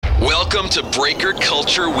Welcome to Breaker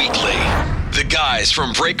Culture Weekly. The guys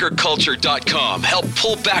from BreakerCulture.com help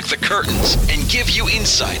pull back the curtains and give you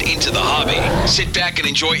insight into the hobby. Sit back and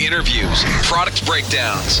enjoy interviews, product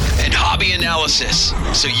breakdowns, and hobby analysis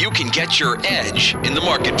so you can get your edge in the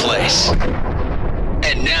marketplace.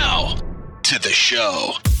 And now, to the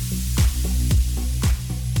show.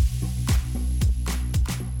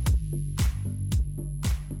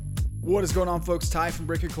 What is going on, folks? Ty from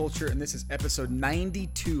Breaker Culture, and this is episode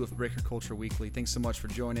 92 of Breaker Culture Weekly. Thanks so much for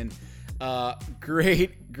joining.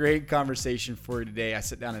 Great conversation for you today. I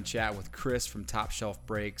sit down and chat with Chris from Top Shelf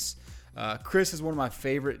Breaks. Chris is one of my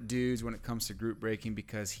favorite dudes when it comes to group breaking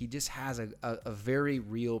because he just has a very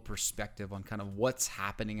real perspective on kind of what's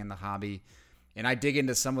happening in the hobby. And I dig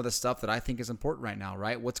into some of the stuff that I think is important right now,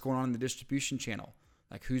 right? What's going on in the distribution channel?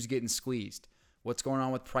 Like who's getting squeezed? What's going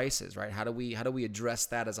on with prices, right? How do we address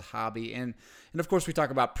that as a hobby? And of course, we talk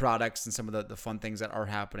about products and some of the fun things that are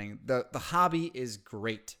happening. The hobby is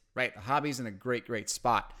great, right? The hobby's in a great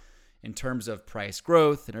spot in terms of price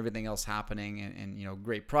growth and everything else happening and you know,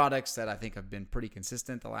 great products that I think have been pretty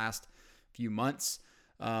consistent the last few months.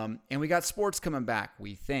 And we got sports coming back,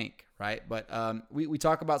 we think, right? But we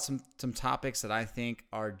talk about some topics that I think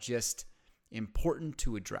are just important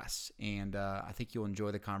to address, and I think you'll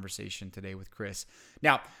enjoy the conversation today with Chris.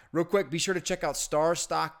 Now, real quick, be sure to check out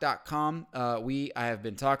starstock.com. I have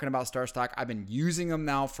been talking about StarStock. I've been using them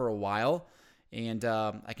now for a while, and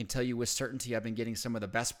I can tell you with certainty I've been getting some of the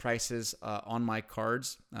best prices on my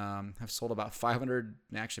cards. I've sold about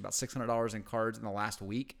 $600 in cards in the last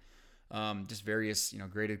week. Just various,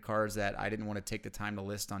 graded cards that I didn't want to take the time to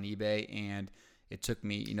list on eBay, and it took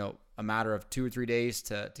me, a matter of 2 or 3 days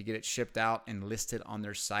to get it shipped out and listed on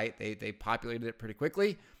their site. They populated it pretty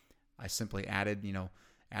quickly. I simply added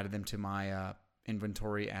them to my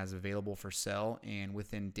inventory as available for sale, and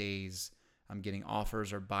within days, I'm getting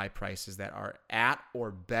offers or buy prices that are at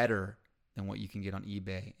or better than what you can get on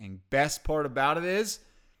eBay. And best part about it is,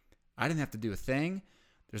 I didn't have to do a thing.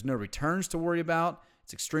 There's no returns to worry about.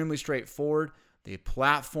 It's extremely straightforward. The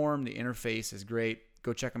platform, the interface is great.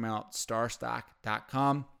 Go check them out,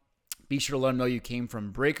 starstock.com. Be sure to let them know you came from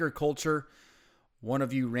Breaker Culture. One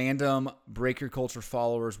of you random Breaker Culture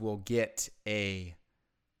followers will get a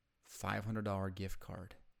 $500 gift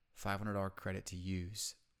card, $500 credit to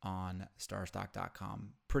use on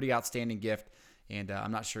starstock.com. Pretty outstanding gift, and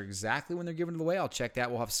I'm not sure exactly when they're giving it away. I'll check that.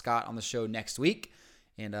 We'll have Scott on the show next week,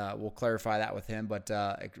 and we'll clarify that with him. But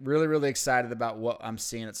really excited about what I'm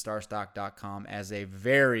seeing at starstock.com as a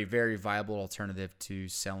very, very viable alternative to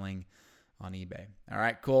selling on eBay. All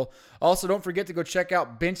right, cool. Also, don't forget to go check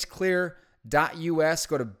out benchclear.us.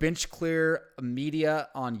 Go to Bench Clear Media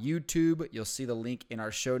on YouTube. You'll see the link in our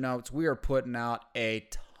show notes. We are putting out a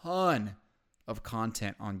ton of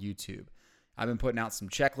content on YouTube. I've been putting out some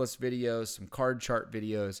checklist videos, some card chart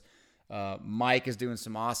videos. Mike is doing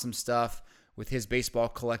some awesome stuff with his baseball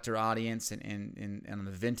collector audience and on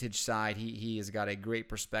the vintage side. He has got a great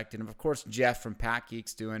perspective. And of course, Jeff from Pack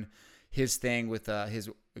Geeks doing his thing with his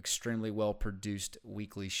extremely well-produced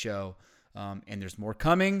weekly show. And there's more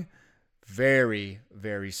coming very,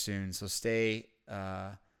 very soon. So stay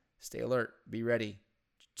alert, be ready,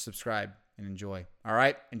 subscribe, and enjoy. All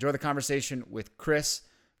right, enjoy the conversation with Chris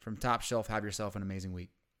from Top Shelf. Have yourself an amazing week.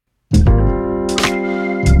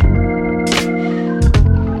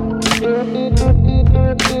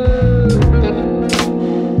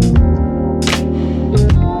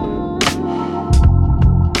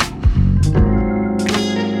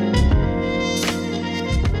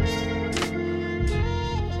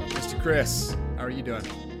 Mr. Chris, how are you doing?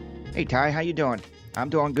 Hey Ty, how you doing? I'm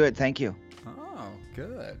doing good, thank you. Oh,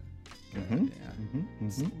 good. Mm-hmm.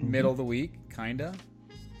 Yeah. Middle of the week, kinda.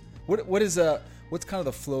 What's kind of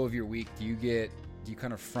the flow of your week? Do you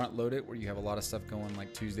kind of front load it where you have a lot of stuff going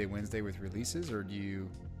like Tuesday, Wednesday with releases, or do you?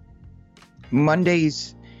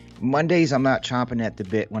 Mondays I'm not chomping at the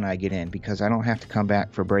bit when I get in because I don't have to come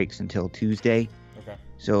back for breaks until Tuesday. Okay.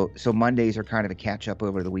 So Mondays are kind of a catch up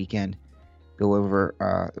over the weekend. Go over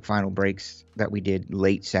the final breaks that we did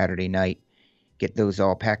late Saturday night, get those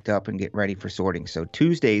all packed up and get ready for sorting. So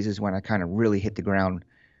Tuesdays is when I kind of really hit the ground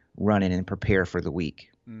running and prepare for the week.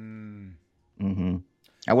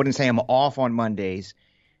 I wouldn't say I'm off on Mondays,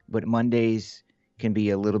 but Mondays can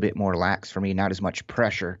be a little bit more lax for me, not as much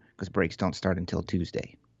pressure because breaks don't start until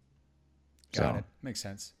Tuesday. Got it. Makes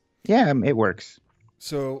sense. Yeah, it works.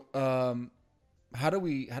 So, how do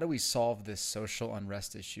we solve this social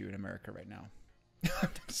unrest issue in America right now? I'm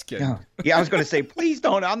just kidding. Yeah, I was going to say, please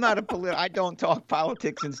don't. I'm not I don't talk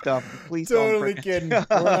politics and stuff. Please totally don't. Kidding. We're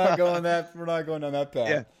not going down that path.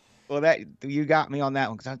 Yeah. Well, that you got me on that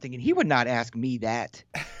one because I'm thinking he would not ask me that.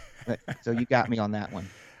 So you got me on that one.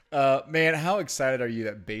 Man, how excited are you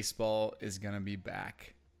that baseball is going to be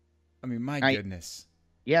back? I mean, my goodness.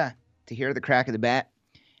 Yeah, to hear the crack of the bat,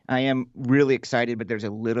 I am really excited, but there's a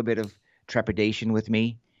little bit of trepidation with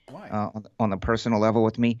me. Why? On the personal level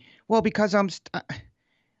with me. Well, because I'm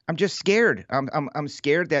just scared. I'm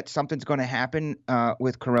scared that something's going to happen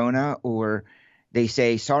with Corona, or they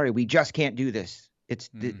say, sorry, we just can't do this. It's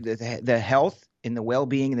the health and the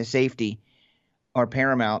well-being and the safety are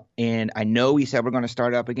paramount. And I know we said we're going to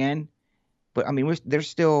start up again, but I mean, there's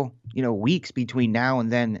still, weeks between now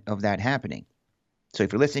and then of that happening. So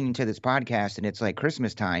if you're listening to this podcast and it's like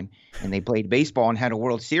Christmas time and they played baseball and had a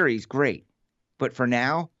World Series, great. But for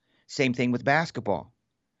now, same thing with basketball.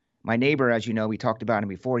 My neighbor, as you know, we talked about him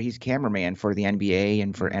before. He's cameraman for the NBA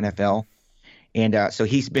and for NFL. And so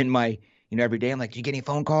he's been my, every day I'm like, do you get any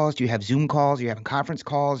phone calls? Do you have Zoom calls? Are you having conference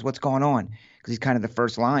calls? What's going on? Because he's kind of the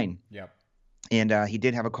first line. Yep. And he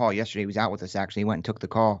did have a call yesterday. He was out with us, actually. He went and took the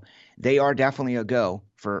call. They are definitely a go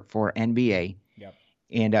for NBA. Yep.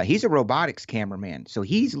 And he's a robotics cameraman. So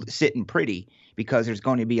he's sitting pretty because there's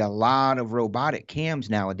going to be a lot of robotic cams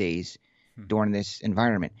nowadays during this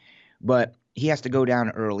environment. But he has to go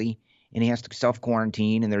down early and he has to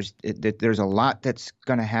self-quarantine. And there's a lot that's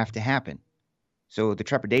going to have to happen. So the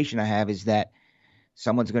trepidation I have is that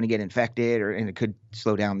someone's going to get infected and it could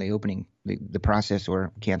slow down the opening, the process,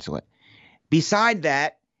 or cancel it. Beside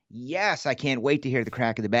that, yes, I can't wait to hear the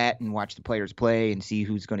crack of the bat and watch the players play and see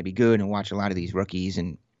who's going to be good and watch a lot of these rookies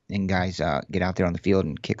and guys get out there on the field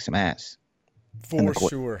and kick some ass. For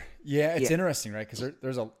sure. Yeah, it's interesting, right? Because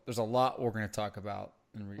there's a lot we're going to talk about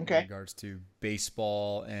in regards to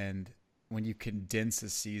baseball, and when you condense a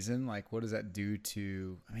season, like what does that do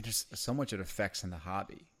to – I mean, there's so much it affects in the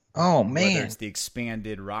hobby. Oh, man. Whether it's the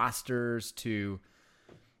expanded rosters to,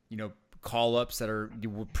 call-ups that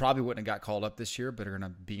you probably wouldn't have got called up this year but are going to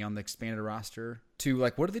be on the expanded roster, to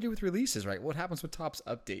like what do they do with releases, right? What happens with Topps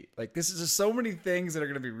Update? Like this is just so many things that are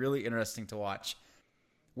going to be really interesting to watch.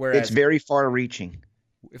 Whereas it's very far-reaching.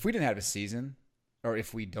 If we didn't have a season, or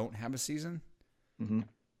if we don't have a season,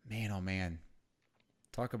 man, oh man,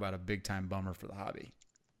 talk about a big-time bummer for the hobby.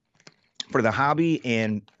 For the hobby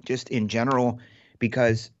and just in general,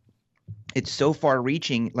 because it's so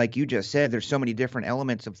far-reaching, like you just said. There's so many different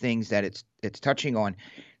elements of things that it's touching on.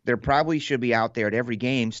 There probably should be out there at every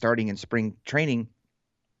game, starting in spring training,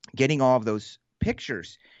 getting all of those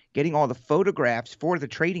pictures, getting all the photographs for the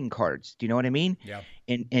trading cards. Do you know what I mean? Yeah.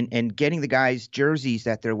 And getting the guys' jerseys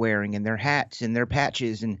that they're wearing and their hats and their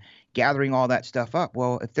patches and gathering all that stuff up.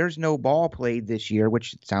 Well, if there's no ball played this year,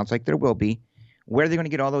 which it sounds like there will be, where are they going to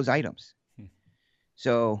get all those items?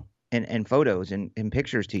 So. And photos and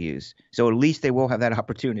pictures to use. So at least they will have that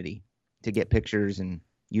opportunity to get pictures and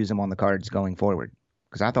use them on the cards going forward.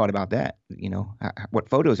 Because I thought about that. What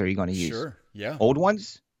photos are you going to use? Sure, yeah. Old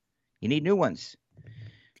ones? You need new ones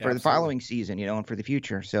for the following season, and for the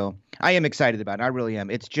future. So I am excited about it. I really am.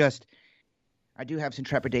 It's just I do have some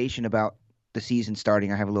trepidation about the season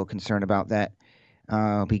starting. I have a little concern about that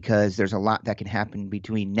because there's a lot that can happen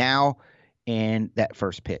between now and that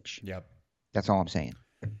first pitch. Yep. That's all I'm saying.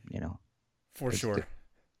 For sure.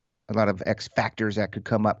 A lot of X factors that could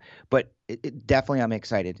come up, but it definitely I'm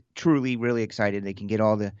excited, truly, really excited. They can get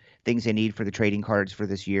all the things they need for the trading cards for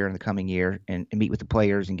this year and the coming year and meet with the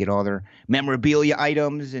players and get all their memorabilia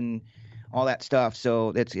items and all that stuff.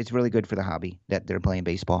 So it's really good for the hobby that they're playing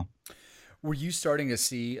baseball. Were you starting to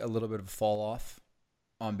see a little bit of a fall off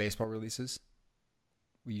on baseball releases?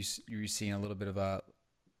 Were you seeing a little bit of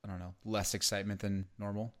less excitement than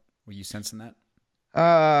normal? Were you sensing that?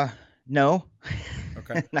 No.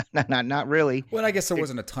 Okay. not really. Well, I guess there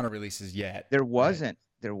wasn't a ton of releases yet. There wasn't.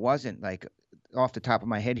 Right? There wasn't. Like off the top of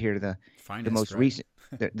my head here, the most recent,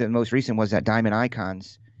 the most recent was that Diamond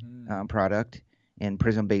Icons product, and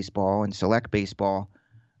Prism Baseball and Select Baseball,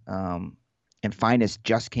 and Finest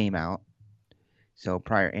just came out. So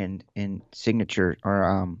prior and Signature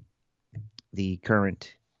are the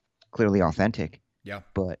current Clearly Authentic. Yeah.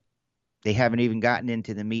 But they haven't even gotten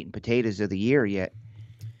into the meat and potatoes of the year yet.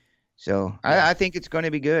 So yeah. I think it's going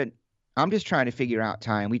to be good. I'm just trying to figure out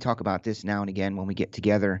time. We talk about this now and again when we get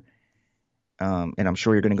together, and I'm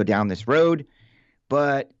sure you're going to go down this road.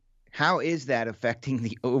 But how is that affecting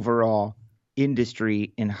the overall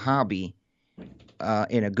industry and hobby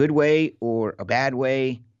in a good way or a bad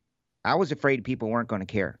way? I was afraid people weren't going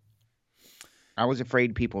to care. I was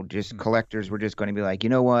afraid people, just collectors, were just going to be like, you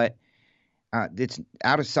know what? It's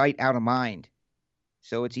out of sight, out of mind.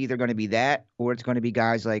 So it's either going to be that, or it's going to be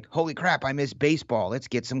guys like, holy crap, I miss baseball. Let's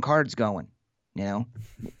get some cards going, And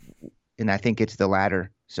I think it's the latter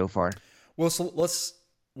so far. Well, so let's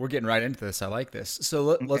we're getting right into this. I like this.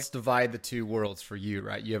 So let's divide the two worlds for you,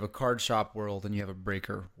 right? You have a card shop world and you have a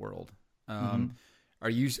breaker world. Are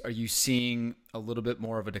you seeing a little bit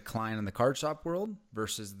more of a decline in the card shop world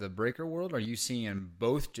versus the breaker world? Are you seeing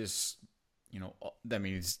both just, that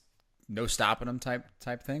means no stopping them type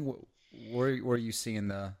thing? Where are you seeing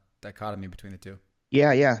the dichotomy between the two?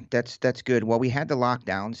 Yeah, that's good. Well, we had the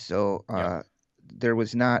lockdowns, so there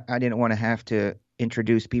was not. I didn't want to have to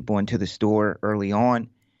introduce people into the store early on,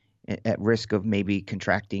 at risk of maybe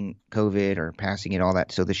contracting COVID or passing it, all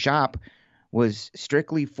that. So the shop was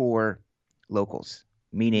strictly for locals,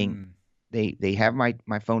 meaning they have my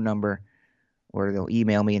phone number, or they'll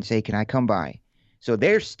email me and say, "Can I come by?" So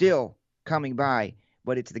they're still coming by,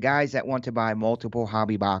 but it's the guys that want to buy multiple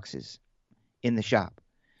hobby boxes in the shop.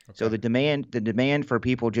 Okay. So the demand for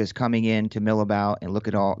people just coming in to mill about and look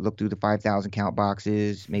through the 5,000 count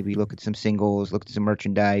boxes, maybe look at some singles, look at some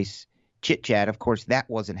merchandise, chit chat. Of course, that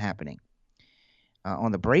wasn't happening.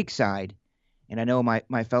 On the break side, and I know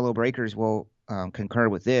my fellow breakers will concur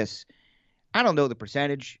with this. I don't know the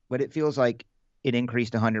percentage, but it feels like it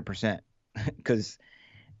increased 100% because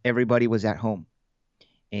everybody was at home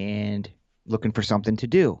and looking for something to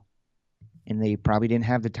do. And they probably didn't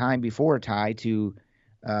have the time before, Ty, to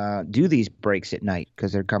do these breaks at night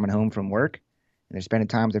because they're coming home from work and they're spending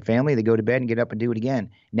time with their family. They go to bed and get up and do it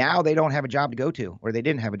again. Now they don't have a job to go to, or they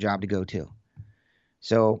didn't have a job to go to.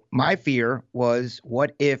 So my fear was,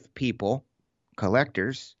 what if people,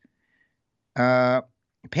 collectors,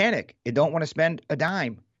 panic and don't want to spend a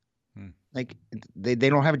dime? Like they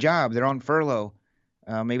don't have a job. They're on furlough.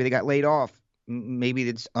 Maybe they got laid off. Maybe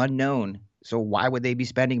it's unknown. So why would they be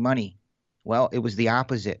spending money? Well, it was the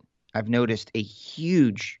opposite. I've noticed a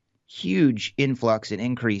huge influx and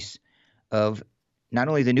increase of not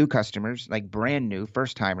only the new customers, like brand new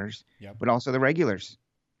first timers, but also the regulars.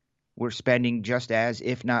 We're spending just as,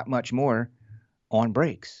 if not much more, on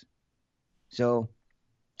breaks. So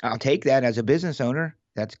I'll take that as a business owner.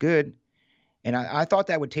 That's good. And I thought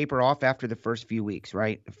that would taper off after the first few weeks,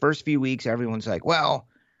 right? The first few weeks, everyone's like, well,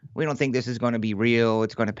 we don't think this is going to be real.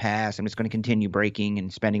 It's going to pass. I'm just going to continue breaking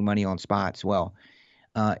and spending money on spots. Well,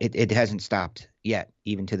 it hasn't stopped yet,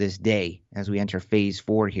 even to this day, as we enter phase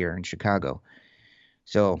 4 here in Chicago.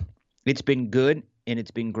 So it's been good and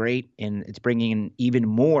it's been great, and it's bringing in even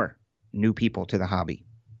more new people to the hobby.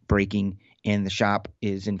 Breaking, and the shop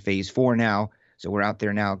is in phase 4 now. So we're out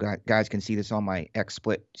there now. Guys can see this on my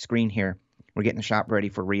XSplit screen here. We're getting the shop ready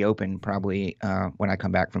for reopen probably when I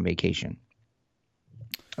come back from vacation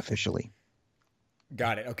officially.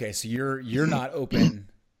 Got it. Okay, so you're not open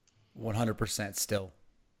 100% still.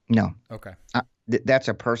 No. Okay. That's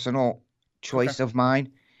a personal choice of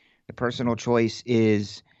mine. The personal choice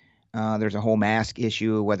is there's a whole mask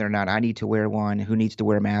issue, whether or not I need to wear one, who needs to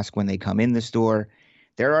wear a mask when they come in the store.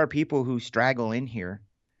 There are people who straggle in here,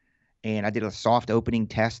 and I did a soft opening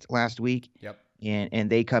test last week. Yep. And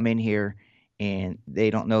they come in here and they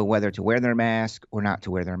don't know whether to wear their mask or not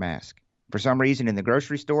to wear their mask. For some reason, in the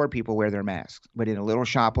grocery store, people wear their masks, but in a little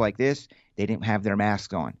shop like this, they didn't have their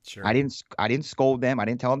masks on. Sure. I didn't scold them. I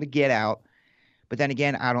didn't tell them to get out. But then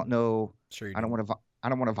again, I don't know. Sure, I don't want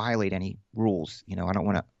to violate any rules. I don't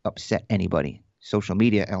want to upset anybody. Social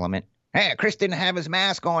media element. Hey, Chris didn't have his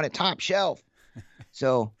mask on at Top Shelf.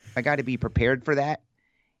 So I got to be prepared for that.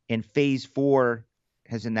 And phase 4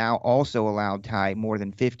 has now also allowed, Ty, more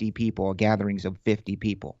than 50 people, gatherings of 50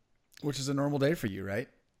 people. Which is a normal day for you, right?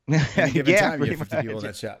 Given time, you have 50 people in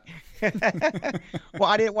that shop. Well,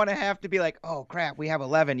 I didn't want to have to be like, oh, crap, we have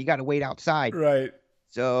 11. You got to wait outside. Right.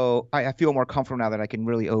 So I feel more comfortable now that I can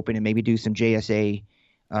really open and maybe do some JSA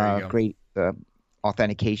great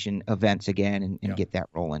authentication events again and get that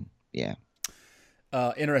rolling. Yeah.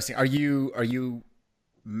 Interesting. Are you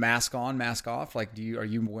mask on, mask off? Like, are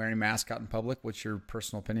you wearing a mask out in public? What's your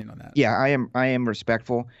personal opinion on that? Yeah, I am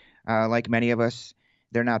respectful. Like many of us,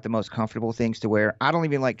 they're not the most comfortable things to wear. I don't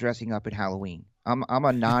even like dressing up at Halloween. I'm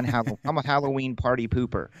a Halloween party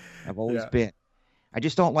pooper. I've always been. I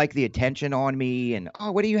just don't like the attention on me and,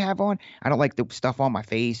 oh, what do you have on? I don't like the stuff on my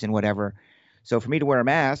face and whatever. So for me to wear a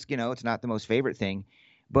mask, it's not the most favorite thing.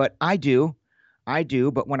 But I do.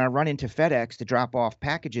 But when I run into FedEx to drop off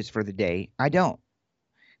packages for the day, I don't.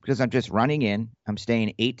 Because I'm just running in. I'm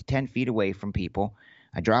staying 8 to 10 feet away from people.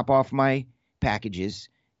 I drop off my packages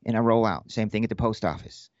and I roll out. Same thing at the post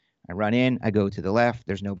office. I run in. I go to the left.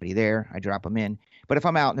 There's nobody there. I drop them in. But if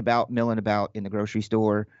I'm out and about, milling about in the grocery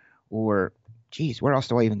store or, geez, where else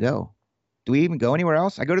do I even go? Do we even go anywhere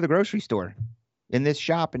else? I go to the grocery store, in this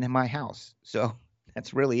shop, and in my house. So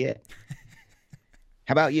that's really it.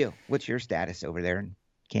 How about you? What's your status over there in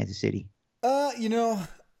Kansas City?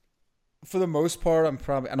 For the most part,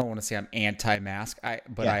 I don't want to say I'm anti-mask,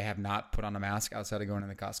 but Yeah. I have not put on a mask outside of going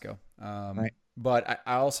into Costco. Right. But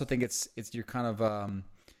I also think it's you're kind of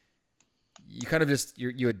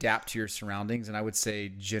you adapt to your surroundings, and I would say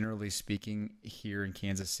generally speaking, here in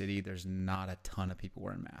Kansas City, there's not a ton of people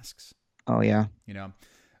wearing masks. Oh yeah. You know,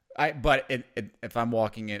 if I'm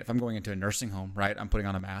if I'm going into a nursing home, right, I'm putting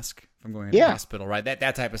on a mask. If I'm going into a hospital, right,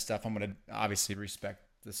 that type of stuff, I'm going to obviously respect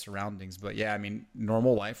the surroundings. But yeah, I mean,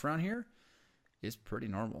 normal life around here is pretty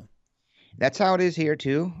normal. That's how it is here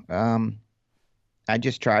too. I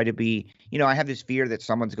just try to be, I have this fear that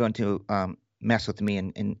someone's going to mess with me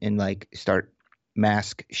and like start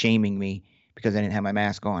mask shaming me because I didn't have my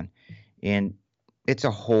mask on. And it's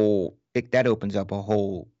that opens up a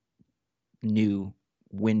whole new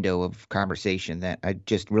window of conversation that I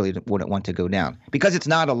just really wouldn't want to go down because it's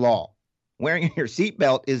not a law. Wearing your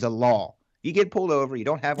seatbelt is a law. You get pulled over, you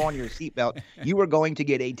don't have on your seatbelt, you are going to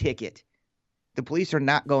get a ticket. The police are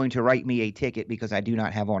not going to write me a ticket because I do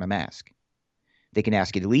not have on a mask. They can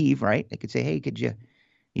ask you to leave, right? They could say, hey,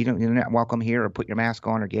 you're not welcome here, or put your mask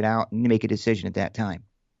on or get out, and you make a decision at that time.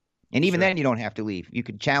 And even then you don't have to leave. You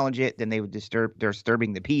could challenge it, then they're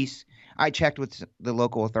disturbing the peace. I checked with the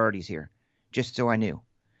local authorities here just so I knew.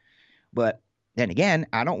 But then again,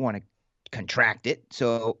 I don't want to contract it.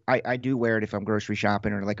 So I do wear it if I'm grocery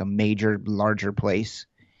shopping or like a major, larger place.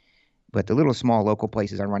 But the little small local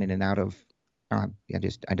places I run in and out of, I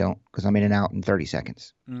don't, because I'm in and out in 30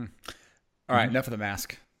 seconds. All right, enough of the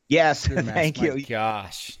mask. Yes, Mask, thank you.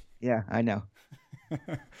 Gosh. Yeah, I know.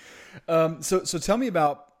 So tell me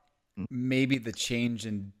about maybe the change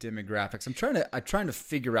in demographics. I'm trying to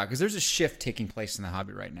figure out, because there's a shift taking place in the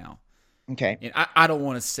hobby right now. Okay. And I don't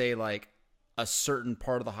want to say like a certain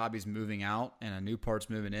part of the hobby's moving out and a new part's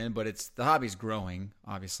moving in, but the hobby's growing,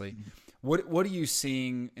 obviously. What are you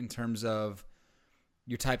seeing in terms of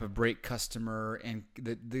your type of break customer and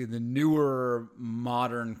the newer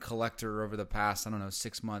modern collector over the past,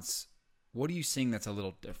 6 months? What are you seeing that's a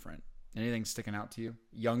little different? Anything sticking out to you?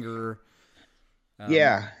 Younger?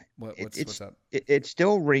 Yeah. What's up? It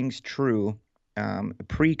still rings true.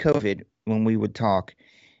 Pre-COVID, when we would talk,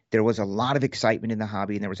 there was a lot of excitement in the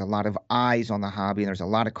hobby, and there was a lot of eyes on the hobby, and there's a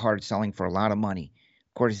lot of cards selling for a lot of money.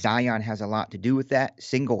 Of course, Zion has a lot to do with that.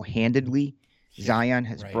 Single-handedly, Zion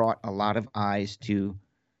has brought a lot of eyes to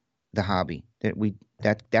the hobby.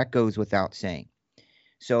 That goes without saying.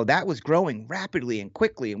 So that was growing rapidly and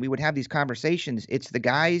quickly, and we would have these conversations. It's the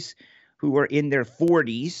guys who were in their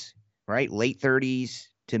 40s, right, late 30s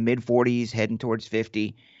to mid 40s, heading towards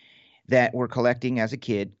 50, that were collecting as a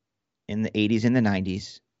kid in the 80s and the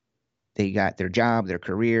 90s. They got their job, their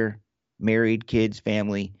career, married, kids,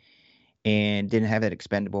 family, and didn't have that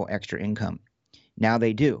expendable extra income. Now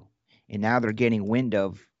they do. And now they're getting wind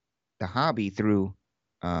of the hobby through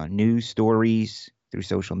news stories, through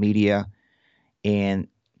social media, and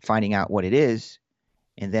finding out what it is.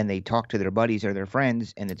 And then they talk to their buddies or their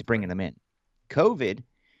friends, and it's bringing them in. COVID,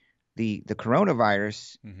 the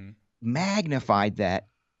coronavirus, magnified that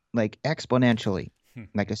like exponentially,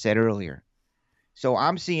 like I said earlier. So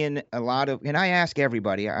I'm seeing a lot of, and I ask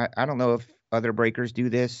everybody, I don't know if other breakers do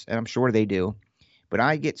this, and I'm sure they do, but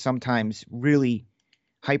I get sometimes really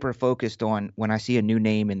hyper-focused on when I see a new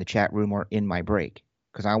name in the chat room or in my break,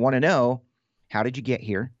 because I want to know, how did you get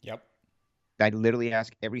here? Yep. I literally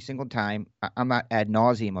ask every single time. I'm not ad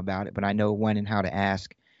nauseum about it, but I know when and how to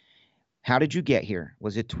ask. How did you get here?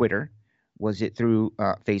 Was it Twitter? Was it through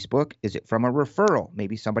Facebook? Is it from a referral?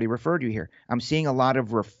 Maybe somebody referred you here. I'm seeing a lot of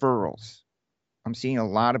referrals. I'm seeing a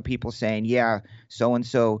lot of people saying, yeah,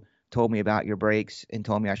 so-and-so told me about your breaks and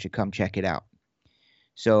told me I should come check it out.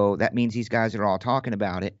 So that means these guys are all talking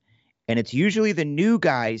about it. And it's usually the new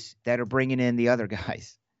guys that are bringing in the other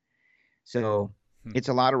guys. So it's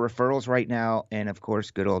a lot of referrals right now. And, of course,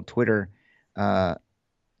 good old Twitter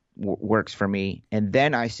works for me. And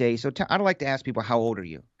then I say, I don't like to ask people, how old are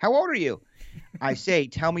you? How old are you? I say,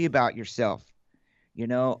 tell me about yourself.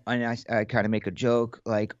 And I kind of make a joke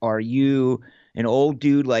like, are you an old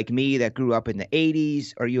dude like me that grew up in the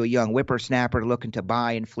 80s? Are you a young whippersnapper looking to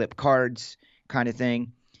buy and flip cards kind of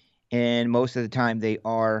thing? And most of the time they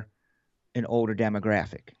are an older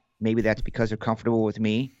demographic. Maybe that's because they're comfortable with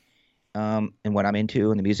me and what I'm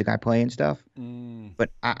into and the music I play and stuff. But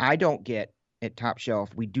I don't get at Top Shelf.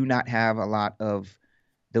 We do not have a lot of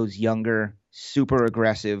those younger, super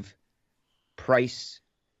aggressive, price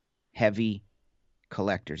heavy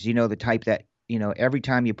collectors. The type that, every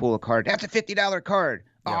time you pull a card, that's a $50 card.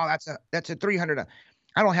 Yeah. Oh, that's a $300.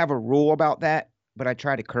 I don't have a rule about that, but I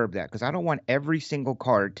try to curb that because I don't want every single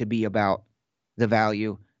card to be about the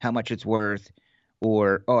value, how much it's worth,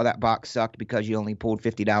 or, oh, that box sucked because you only pulled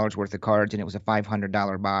 $50 worth of cards and it was a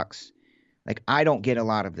 $500 box. Like, I don't get a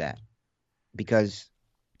lot of that because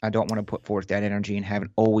I don't want to put forth that energy and have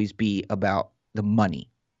it always be about the money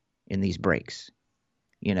in these breaks.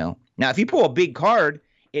 Now, if you pull a big card,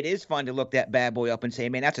 it is fun to look that bad boy up and say,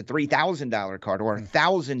 man, that's a $3,000 card or a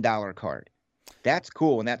 $1,000 card. That's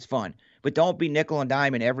cool and that's fun. But don't be nickel and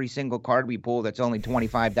dime in every single card we pull that's only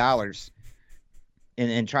 $25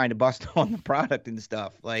 and trying to bust on the product and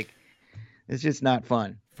stuff. Like, it's just not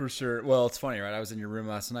fun. For sure. Well, it's funny, right? I was in your room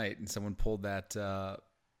last night and someone pulled that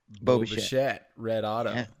Bo Bichette red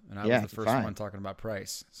auto, and I was the first one talking about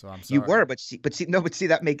price. So I'm sorry. You were, but see,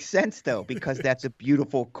 that makes sense though, because that's a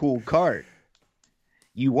beautiful, cool card.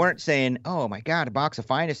 You weren't saying, "Oh my God, a box of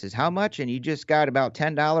Finest is how much?" and you just got about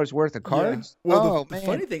 $10 worth of cards. Yeah. Well, the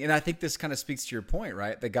funny thing, and I think this kind of speaks to your point,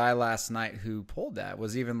 right? The guy last night who pulled that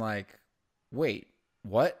was even like, "Wait,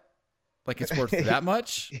 what? Like it's worth that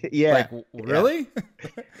much?" Yeah. Like, really?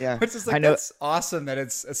 Yeah. It's just like, that's awesome that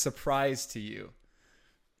it's a surprise to you.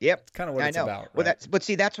 Yep. It's kind of what it's about. Right? Well, but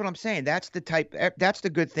see, that's what I'm saying. That's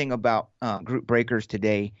the good thing about group breakers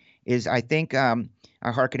today is I think I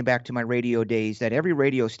harken back to my radio days that every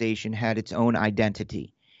radio station had its own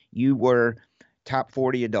identity. You were top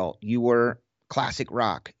 40 adult. You were classic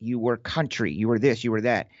rock. You were country. You were this, you were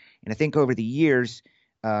that. And I think over the years,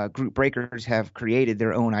 group breakers have created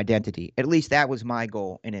their own identity. At least that was my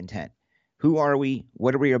goal and intent. Who are we?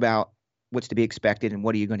 What are we about? What's to be expected? And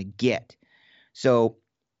what are you going to get? So,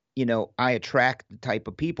 I attract the type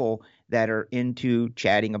of people that are into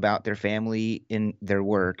chatting about their family and their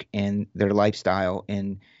work and their lifestyle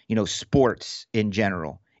and, sports in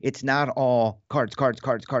general. It's not all cards, price.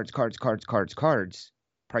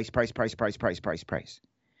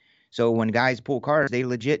 So when guys pull cards, they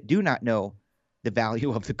legit do not know the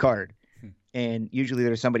value of the card. And usually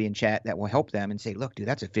there's somebody in chat that will help them and say, look, dude,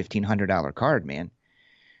 that's a $1,500 card, man.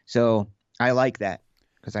 So I like that.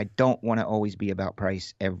 Because I don't want to always be about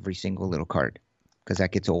price every single little card, because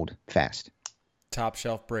that gets old fast. Top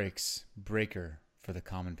Shelf Breaks, breaker for the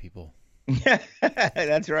common people.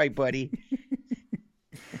 That's right, buddy.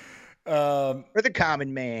 For the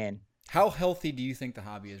common man. How healthy do you think the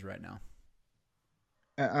hobby is right now?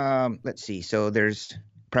 Let's see. So there's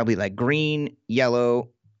probably like green,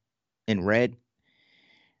 yellow, and red.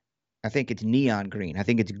 I think it's neon green. I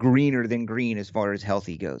think it's greener than green as far as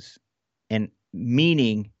healthy goes. And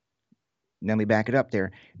meaning, let me back it up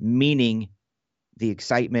there, meaning the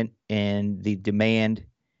excitement and the demand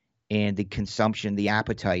and the consumption, the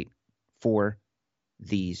appetite for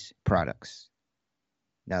these products.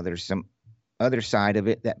 Now, there's some other side of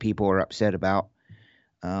it that people are upset about,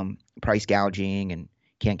 price gouging and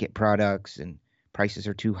can't get products and prices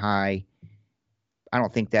are too high. I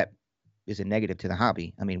don't think that is a negative to the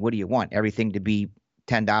hobby. I mean, what do you want? Everything to be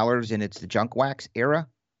 $10 and it's the junk wax era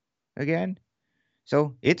again?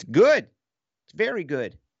 So it's good. It's very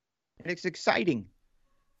good. And it's exciting.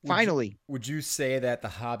 Finally. Would you say that the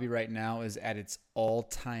hobby right now is at its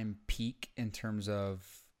all-time peak in terms of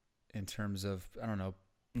I don't know,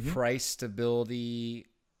 price stability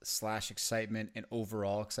 / excitement and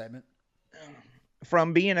overall excitement?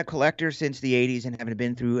 From being a collector since the 80s and having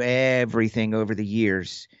been through everything over the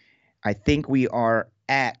years, I think we are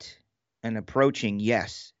at and approaching,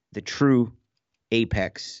 yes, the true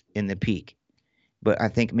apex in the peak. But I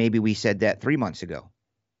think maybe we said that 3 months ago.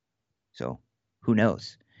 So who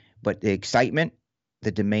knows? But the excitement,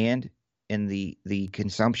 the demand, and the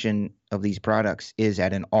consumption of these products is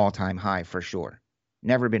at an all-time high for sure.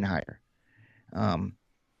 Never been higher. And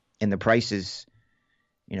the prices,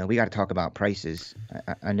 we got to talk about prices.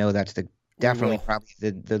 I know that's definitely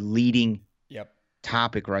probably the leading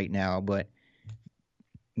topic right now, but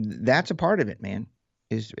that's a part of it, man.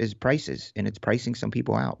 Is prices, and it's pricing some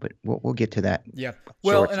people out, but we'll get to that. Yeah.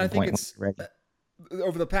 Well, and I think it's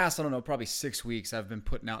over the past, I don't know, probably 6 weeks, I've been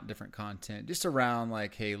putting out different content just around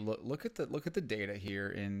like, hey, look at the data here,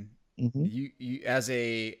 and you as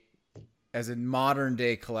a modern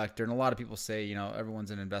day collector, and a lot of people say,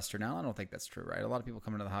 everyone's an investor now. I don't think that's true, right? A lot of people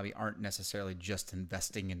coming into the hobby aren't necessarily just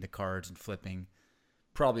investing into cards and flipping.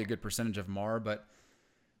 Probably a good percentage of them are, but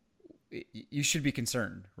you should be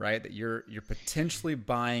concerned, right? That you're potentially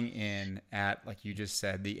buying in at, like you just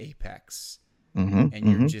said, the apex, and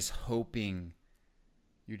you're just hoping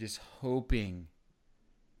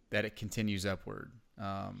that it continues upward.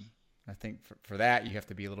 I think for that you have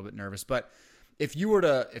to be a little bit nervous. But if you were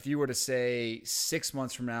to say 6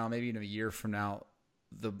 months from now, maybe even a year from now,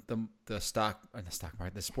 the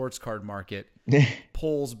sports card market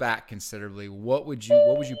pulls back considerably, what would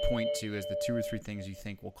you point to as the 2 or 3 things you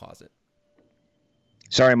think will cause it?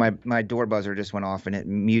 Sorry, my door buzzer just went off and it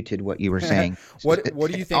muted what you were saying. What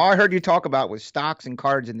do you think? All I heard you talk about was stocks and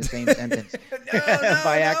cards in the same sentence.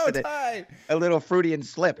 By accident. A little Freudian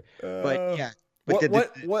slip. But yeah. But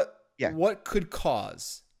what could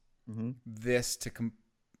cause Mm-hmm. this to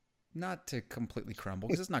not to completely crumble,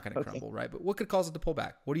 because it's not going to crumble, right? But what could cause it to pull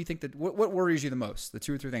back? What do you think what worries you the most? The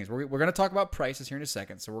 2 or 3 things. We're going to talk about prices here in a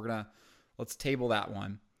second, so let's table that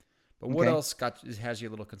one. But what else has you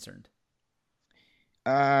a little concerned?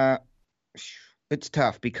 It's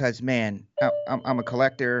tough because, man, I'm a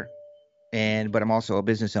collector, but I'm also a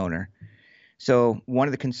business owner. So one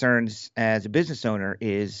of the concerns as a business owner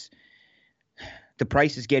is the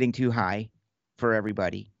price is getting too high for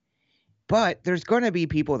everybody. But there's going to be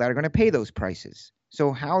people that are going to pay those prices.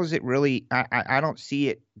 So how is it really? I don't see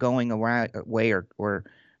it going away or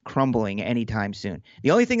crumbling anytime soon.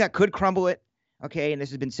 The only thing that could crumble it, okay, and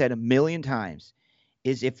this has been said a million times,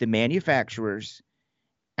 is if the manufacturers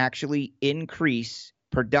actually increase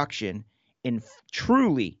production and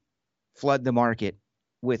truly flood the market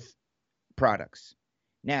with products.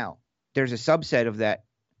 Now, there's a subset of that,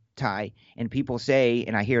 Ty, and people say,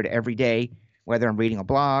 and I hear it every day, whether I'm reading a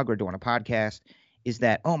blog or doing a podcast, is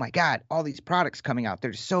that, oh my God, all these products coming out.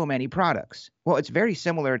 There's so many products. Well, it's very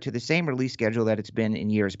similar to the same release schedule that it's been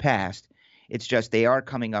in years past. It's just they are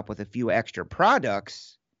coming up with a few extra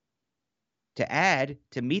products to add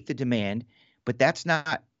to meet the demand, but that's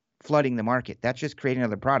not flooding the market. That's just creating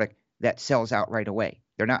another product that sells out right away.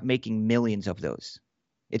 They're not making millions of those.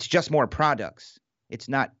 It's just more products. It's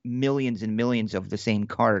not millions and millions of the same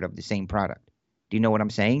card of the same product. Do you know what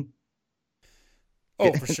I'm saying?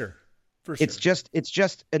 Oh, for sure. For sure. It's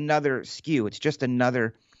just another SKU. It's just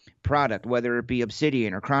another product, whether it be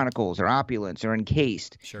Obsidian or Chronicles or Opulence or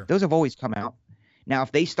Encased. Sure. Those have always come out. Now,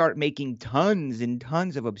 if they start making tons and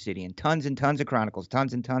tons of Obsidian, tons and tons of Chronicles,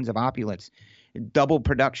 tons and tons of Opulence, double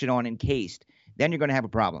production on Encased, then you're going to have a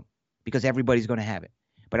problem because everybody's going to have it.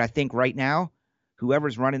 But I think right now,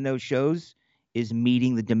 whoever's running those shows is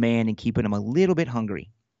meeting the demand and keeping them a little bit hungry.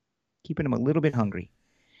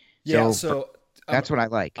 Yeah, so that's what I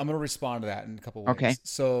like. I'm going to respond to that in a couple ways. Okay.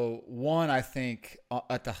 So one, I think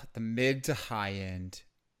at the mid to high end,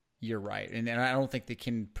 you're right. And I don't think they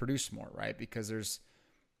can produce more, right? Because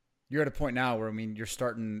you're at a point now where,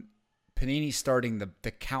 Panini's starting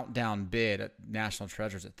the countdown bid at National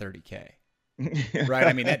Treasures at $30K. Right?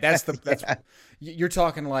 I mean, that's you're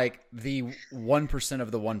talking like the 1%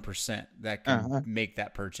 of the 1% that can make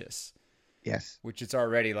that purchase. Yes. Which it's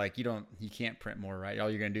already like you can't print more, right?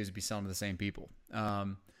 All you're going to do is be selling to the same people.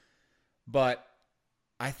 But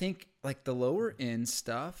I think like the lower end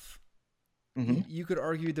stuff, you could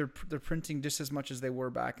argue they're printing just as much as they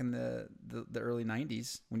were back in the early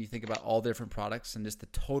 90s when you think about all different products and just the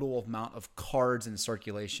total amount of cards in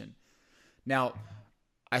circulation. Now,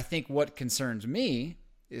 I think what concerns me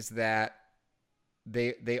is that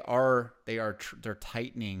they're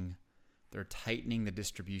tightening the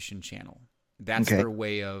distribution channel. That's their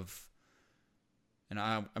way of, and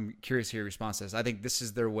I'm curious to hear your response to this. I think this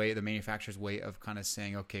is their way, the manufacturer's way of kind of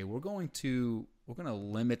saying, okay, we're going to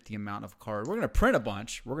limit the amount of cards. We're going to print a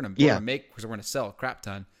bunch. We're going to make, because we're going to sell a crap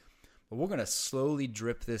ton, but we're going to slowly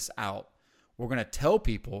drip this out. We're going to tell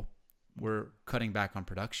people we're cutting back on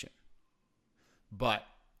production, but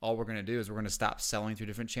all we're going to do is we're going to stop selling through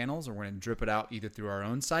different channels, or we're going to drip it out either through our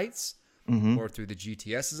own sites or through the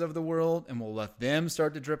GTSs of the world, and we'll let them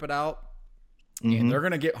start to drip it out. And they're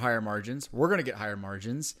going to get higher margins. We're going to get higher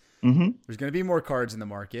margins. There's going to be more cards in the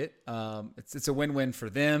market. It's a win-win for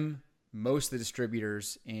them, most of the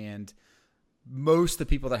distributors, and most of the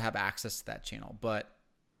people that have access to that channel. But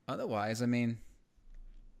otherwise, I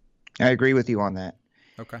agree with you on that.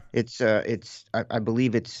 Okay. I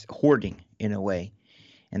believe it's hoarding in a way.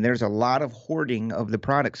 And there's a lot of hoarding of the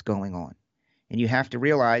products going on. And you have to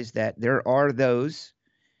realize that there are those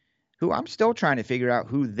who, I'm still trying to figure out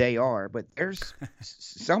who they are, but there's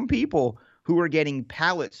some people who are getting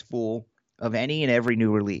pallets full of any and every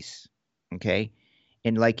new release. Okay.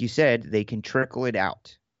 And like you said, they can trickle it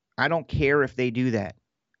out. I don't care if they do that.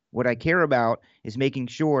 What I care about is making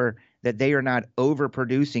sure that they are not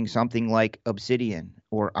overproducing something like Obsidian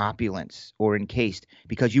or Opulence or Encased,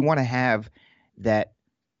 because you want to have that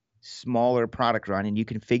smaller product run, and you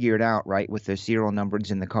can figure it out, right, with the serial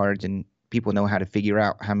numbers in the cards, and people know how to figure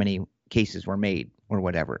out how many cases were made or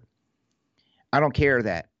whatever. I don't care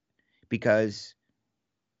that, because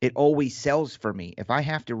it always sells for me. If I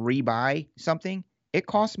have to rebuy something, it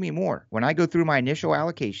costs me more. When I go through my initial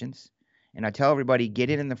allocations and I tell everybody,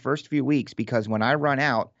 get it in the first few weeks, because when I run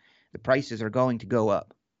out, the prices are going to go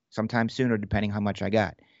up sometime sooner, depending how much I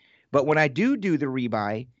got. But when I do the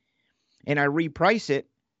rebuy, and I reprice it,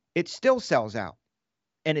 it still sells out.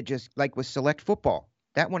 And it just, like with Select Football,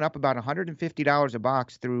 that went up about $150 a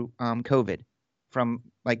box through COVID from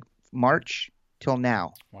like March till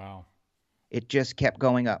now. Wow. It just kept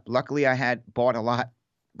going up. Luckily, I had bought a lot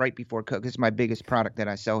right before COVID. This is my biggest product that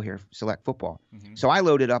I sell here, Select Football. Mm-hmm. So I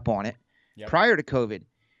loaded up on it prior to COVID.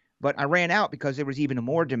 But I ran out because there was even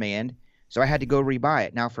more demand, so I had to go rebuy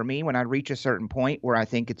it. Now, for me, when I reach a certain point where I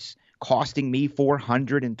think it's costing me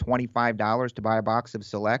 $425 to buy a box of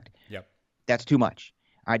Select, that's too much.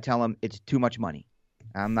 I tell them it's too much money.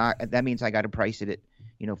 I'm not. That means I got to price it at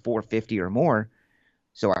 $450 or more.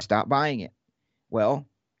 So I stopped buying it. Well,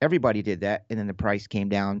 everybody did that, and then the price came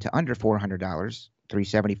down to under $400,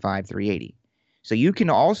 $375, $380. So you can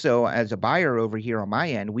also, as a buyer over here on my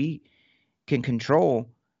end, we can control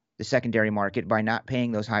the secondary market by not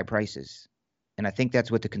paying those high prices. And I think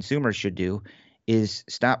that's what the consumers should do, is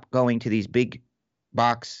stop going to these big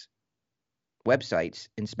box websites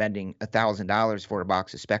and spending $1,000 for a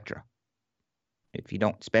box of Spectra. If you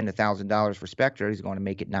don't spend $1,000 for Spectra, he's going to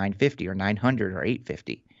make it $950 or $900 or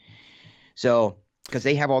 $850. So, because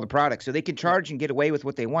they have all the products, so they can charge and get away with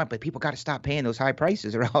what they want, but people got to stop paying those high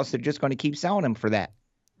prices, or else they're just going to keep selling them for that.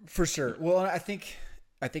 For sure. Well, I think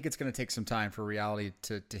it's going to take some time for reality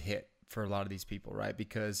to hit for a lot of these people, right?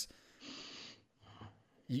 Because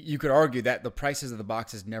you could argue that the prices of the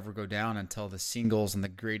boxes never go down until the singles and the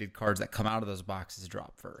graded cards that come out of those boxes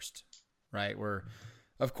drop first, right? Where,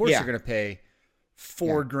 of course, you're going to pay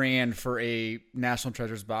 $4,000 for a National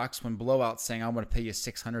Treasures box when Blowout's saying, I'm going to pay you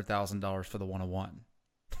 $600,000 for the 101.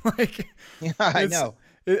 Like, I know.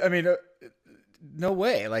 I mean, no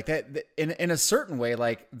way. Like that, in a certain way,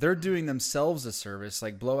 like they're doing themselves a service,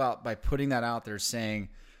 like Blowout, by putting that out there saying,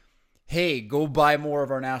 hey, go buy more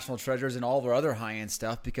of our National Treasures and all of our other high-end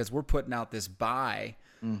stuff, because we're putting out this buy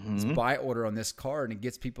order on this card, and it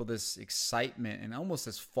gets people this excitement and almost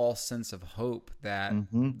this false sense of hope that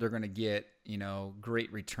they're going to get,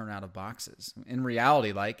 great return out of boxes. In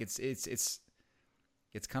reality, like it's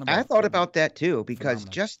kind of. I thought about that too, because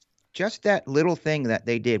just that little thing that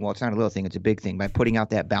they did. Well, it's not a little thing; it's a big thing by putting out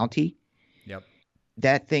that bounty. Yep.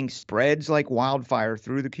 That thing spreads like wildfire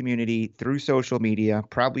through the community, through social media.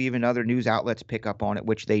 Probably even other news outlets pick up on it,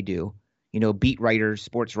 which they do. Beat writers,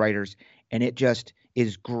 sports writers, and it just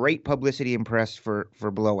is great publicity and press for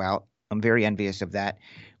Blowout. I'm very envious of that,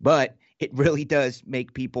 but it really does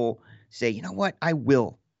make people say, you know what, I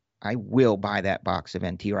will buy that box of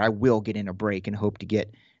NT, or I will get in a break and hope to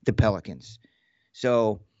get the Pelicans.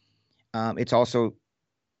 So it's also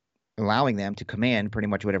allowing them to command pretty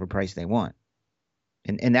much whatever price they want.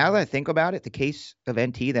 And now that I think about it, the case of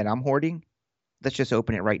NT that I'm hoarding, let's just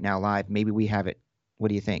open it right now live. Maybe we have it. What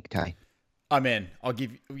do you think, Ty? I'm in. I'll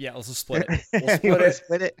give you. Yeah, let's just split it. We'll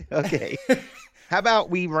split it. Okay. How about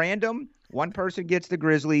we random? One person gets the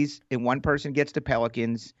Grizzlies and one person gets the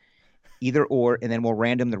Pelicans, either or, and then we'll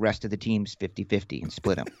random the rest of the teams 50-50 and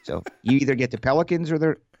split them. So you either get the Pelicans or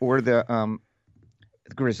the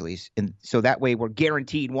Grizzlies, and so that way we're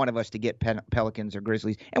guaranteed one of us to get Pelicans or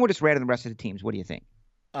Grizzlies, and we'll just random the rest of the teams. What do you think?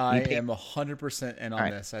 I am 100% in on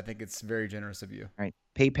this. I think it's very generous of you. All right,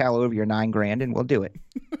 PayPal over your $9,000 and we'll do it.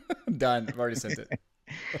 Done. I've already sent it.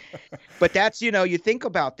 But that's, you think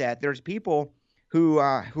about that. There's people who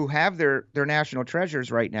have their National Treasures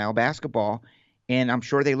right now, basketball, and I'm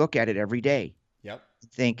sure they look at it every day. Yep.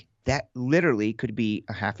 Think that literally could be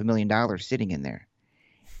 $500,000 sitting in there.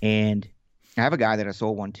 And I have a guy that I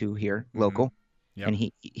sold one to here, local. Yep.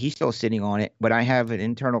 And he's still sitting on it, but I have an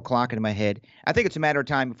internal clock in my head. I think it's a matter of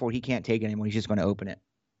time before he can't take it anymore. He's just going to open it.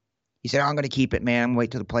 He said, I'm going to keep it, man. I'm going to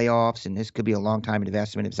wait till the playoffs, and this could be a long-time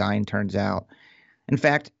investment if Zion turns out. In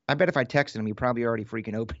fact, I bet if I texted him, he probably already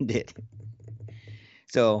freaking opened it.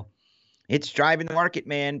 So it's driving the market,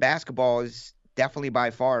 man. Basketball is definitely by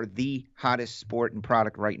far the hottest sport and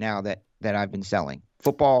product right now that I've been selling.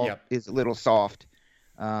 Football is a little soft.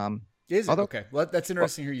 Is it? Okay. Well, that's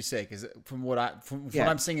interesting to hear you say, because from what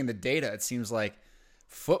I'm seeing in the data, it seems like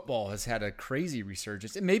football has had a crazy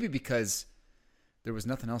resurgence. It may be because there was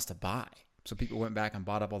nothing else to buy, so people went back and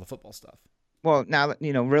bought up all the football stuff. Well, now,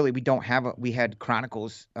 really we don't have we had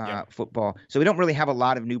Chronicles football, so we don't really have a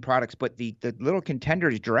lot of new products, but the Little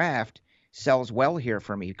Contenders draft sells well here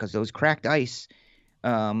for me because those cracked ice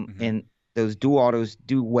and those dual autos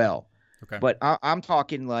do well. Okay. But I'm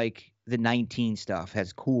talking like the 19 stuff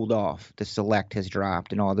has cooled off. The Select has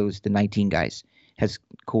dropped, and all those, the 19 guys has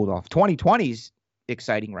cooled off. 2020's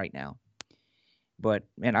exciting right now. But,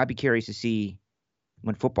 man, I'd be curious to see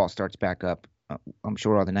when football starts back up. I'm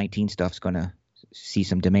sure all the 19 stuff's going to see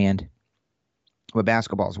some demand. But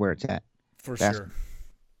basketball is where it's at. For sure.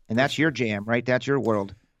 And that's your jam, right? That's your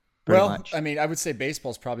world. pretty much. I mean, I would say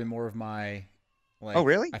baseball is probably more of my. Like, Oh,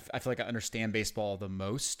 really? I feel like I understand baseball the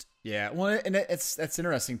most. Yeah. Well, and that's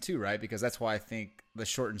interesting too, right? Because that's why I think the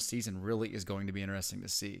shortened season really is going to be interesting to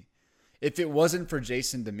see. If it wasn't for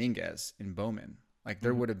Jason Dominguez in Bowman, like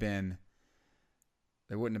there wouldn't have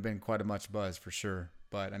been quite a much buzz for sure.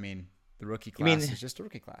 But I mean, the rookie class is just a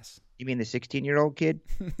rookie class. You mean the 16-year-old kid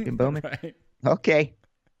in Bowman? Right. Okay.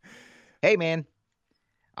 Hey, man,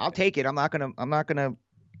 I'll take it. I'm not gonna,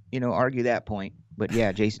 argue that point. But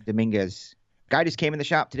yeah, Jason Dominguez, guy just came in the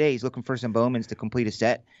shop today. He's looking for some Bowmans to complete a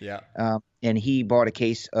set. Yeah. And he bought a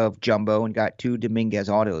case of Jumbo and got 2 Dominguez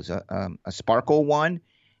autos, a Sparkle one,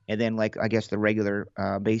 and then I guess the regular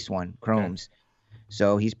base one, Chromes. Okay.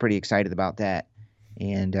 So he's pretty excited about that.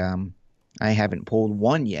 And I haven't pulled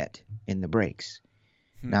one yet in the breaks,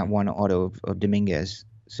 not one auto of Dominguez.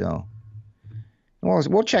 So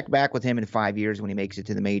we'll check back with him in 5 years when he makes it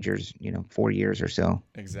to the majors, 4 years or so.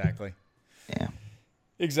 Exactly. Yeah.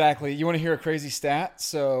 Exactly. You want to hear a crazy stat?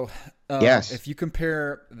 So, yes. If you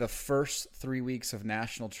compare the first 3 weeks of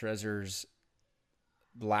National Treasures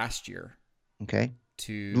last year, okay,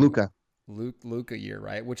 to Luca year,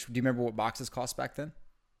 right? Which do you remember what boxes cost back then?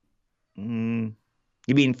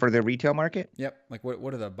 You mean for the retail market? Yep. Like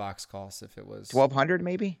what are the box costs if it was $1,200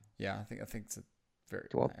 maybe? Yeah, I think it's a very.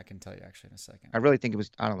 12? I can tell you actually in a second. I really think it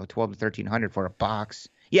was, I don't know, $1,200 to $1,300 for a box.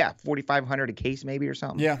 Yeah, $4,500 a case maybe or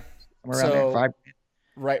something. Yeah. Somewhere around there.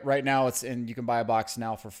 Right now you can buy a box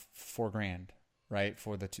now for $4,000, right?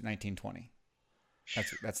 For the 1920.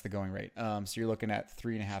 That's the going rate. So you're looking at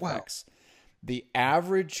 3.5x. Wow. The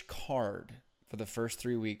average card for the first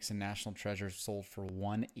 3 weeks in National Treasures sold for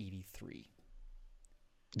 $183.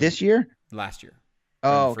 This year? Last year.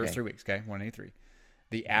 Oh, okay. First 3 weeks, okay? $183.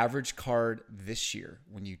 The average card this year,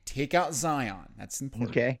 when you take out Zion, that's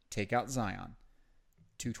important. Okay. Take out Zion,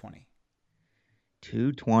 $220.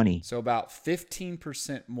 $220. So about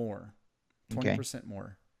 15% more, 20%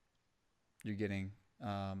 more you're getting,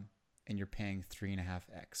 and you're paying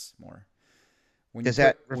 3.5x more. Is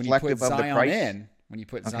that reflective of the price? When you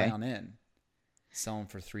put Zion in, sell them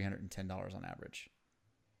for $310 on average.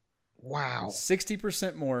 Wow.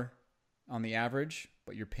 60% more on the average,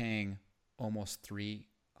 but you're paying almost 350%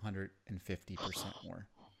 more.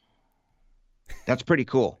 That's pretty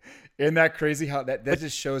cool. Isn't that crazy how that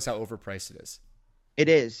just shows how overpriced it is? It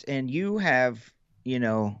is. And you have,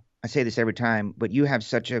 I say this every time, but you have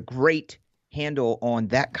such a great handle on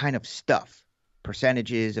that kind of stuff.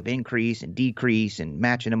 Percentages of increase and decrease and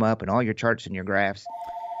matching them up and all your charts and your graphs,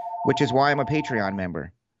 which is why I'm a Patreon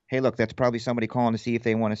member. Hey, look, that's probably somebody calling to see if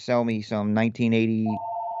they want to sell me some 1980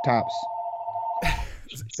 tops.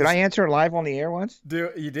 Did I answer live on the air once?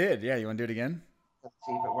 You did. Yeah. You want to do it again? Let's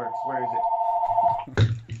see if it works. Where is it?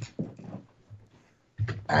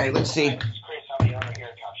 All right, let's see.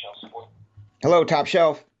 Hello, Top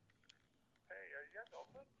Shelf.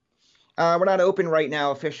 We're not open right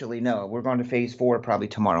now officially. No, we're going to phase 4 probably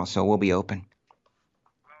tomorrow, so we'll be open.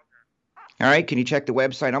 All right, can you check the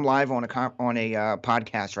website? I'm live on a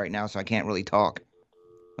podcast right now, so I can't really talk.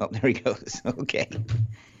 Oh, there he goes. Okay.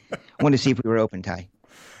 I wanted to see if we were open, Ty.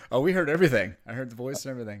 Oh, we heard everything. I heard the voice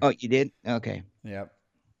and everything. Oh, you did? Okay. Yep.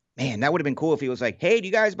 Man, that would have been cool if he was like, hey, do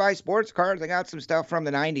you guys buy sports cards? I got some stuff from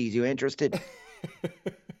the 90s. You interested?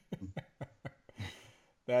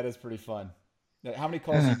 That is pretty fun. Now, how many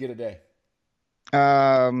calls do you get a day?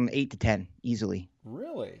 8 to 10, easily.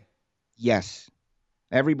 Really? Yes.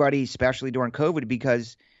 Everybody, especially during COVID,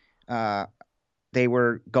 because they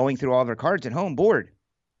were going through all their cards at home, bored.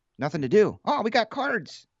 Nothing to do. Oh, we got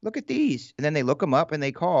cards. Look at these. And then they look them up and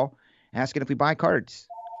they call asking if we buy cards.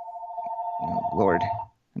 Oh, Lord.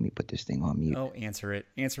 Let me put this thing on mute. Oh, answer it.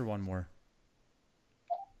 Answer one more.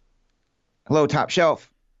 Hello, Top Shelf.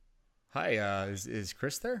 Hi, is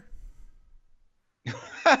Chris there?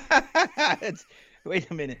 Wait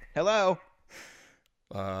a minute. Hello.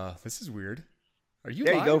 This is weird. Are you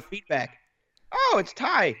there? live? You go. Feedback. Oh, it's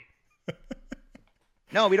Ty.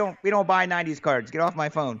 No, we don't buy 90s cards. Get off my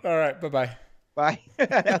phone. All right. Bye. Bye.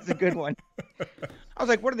 That's a good one. I was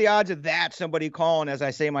like, what are the odds of that? Somebody calling, as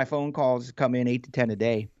I say, my phone calls come in 8 to 10 a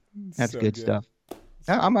day. That's so good stuff.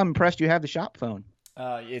 I'm impressed you have the shop phone.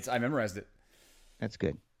 I memorized it. That's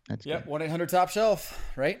good. That's yep. good. 1-800 Top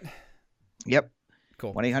Shelf, right? Yep.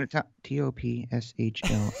 Cool. 1-800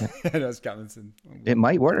 TOPSHLF. That's Collinson. It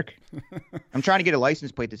might work. I'm trying to get a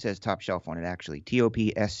license plate that says Top Shelf on it, actually.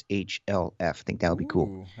 TOPSHLF. I think that would be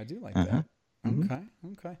cool. I do like that. Okay.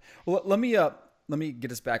 Okay. Well, let me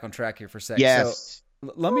get us back on track here for a second. Yes.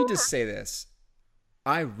 So let me just say this.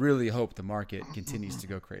 I really hope the market continues to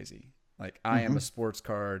go crazy. Like I am a sports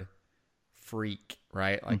card freak,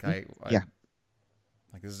 right? Like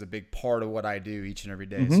Like this is a big part of what I do each and every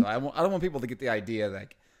day. Mm-hmm. So I don't want people to get the idea that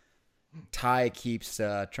like, Ty keeps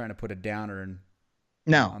trying to put a downer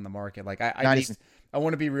on the market. Like I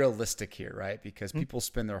want to be realistic here, right? Because people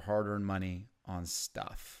spend their hard-earned money on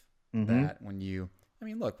stuff that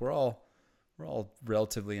look, we're all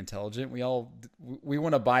relatively intelligent. We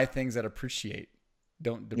want to buy things that appreciate,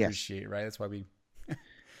 don't depreciate, right? That's why we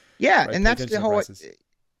and that's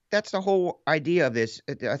the whole idea of this.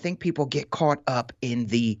 I think people get caught up in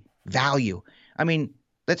the value. I mean,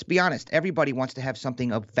 let's be honest. Everybody wants to have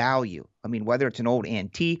something of value. I mean, whether it's an old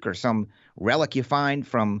antique or some relic you find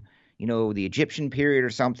from, the Egyptian period or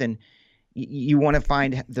something, you want to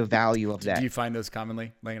find the value of that. Do you find those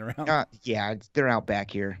commonly laying around? Yeah, they're out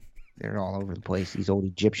back here. They're all over the place. These old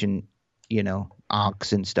Egyptian,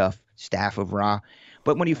 ox and stuff, staff of Ra.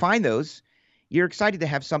 But when you find those, you're excited to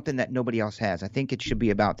have something that nobody else has. I think it should be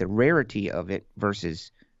about the rarity of it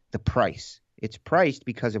versus the price. It's priced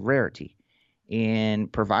because of rarity. And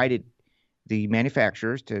provided the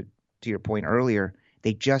manufacturers, to your point earlier,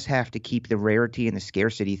 they just have to keep the rarity and the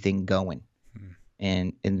scarcity thing going.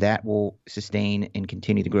 And that will sustain and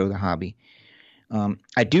continue to grow the hobby.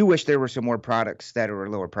 I do wish there were some more products that are a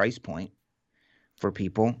lower price point for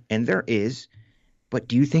people, and there is. But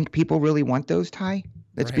do you think people really want those, Ty?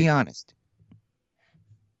 Let's be honest.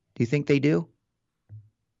 Do you think they do?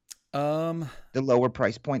 The lower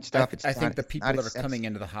price point stuff. I think the people that are coming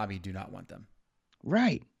into the hobby do not want them.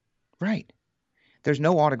 Right. There's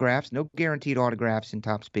no autographs, no guaranteed autographs in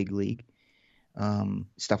Topps Big League.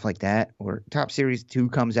 Stuff like that. Or Top Series 2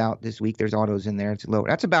 comes out this week. There's autos in there. It's low.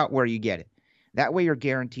 That's about where you get it. That way you're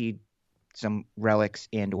guaranteed some relics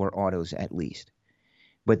and or autos at least.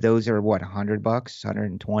 But those are what, $100,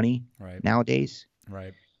 $120 nowadays?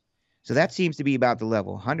 Right. So that seems to be about the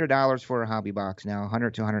level. $100 for a hobby box now,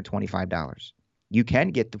 $100 to $125. You can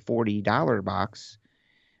get the $40 box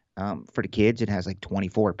for the kids. It has like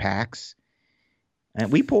 24 packs.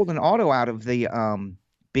 And we pulled an auto out of the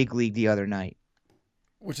Big League the other night.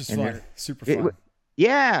 Which is fun. Super fun.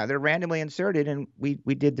 They're randomly inserted, and we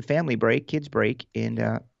did the family break, kids break,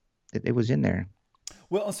 and it was in there.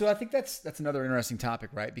 Well, so I think that's another interesting topic,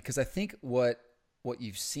 right? Because I think what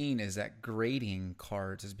you've seen is that grading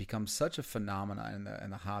cards has become such a phenomenon in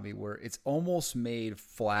the hobby where it's almost made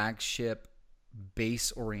flagship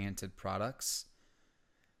base-oriented products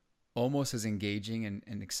almost as engaging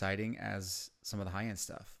and exciting as some of the high-end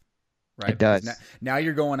stuff. Right? It does. Now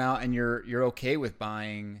you're going out and you're okay with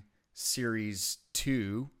buying Series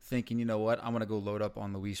 2, thinking, you know what, I'm going to go load up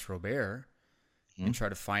on Luis Robert and try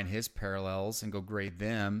to find his parallels and go grade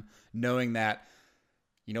them, knowing that,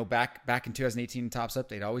 back in 2018 Topps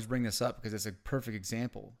Update, I always bring this up because it's a perfect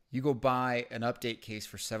example. You go buy an update case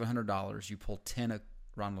for $700, you pull 10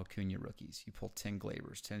 Ronald Acuna rookies, you pull 10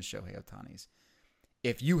 Gleyber's, 10 Shohei Ohtanis.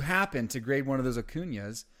 If you happen to grade one of those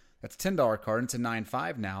Acunas, that's a $10 card, and it's a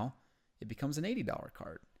 9.5 now, it becomes an $80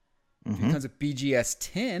 card. If it becomes a BGS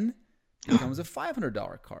 10, it becomes a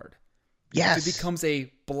 $500 card. Yes. If it becomes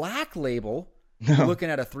a black label, you're looking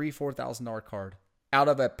at a $3,000-$4,000 card out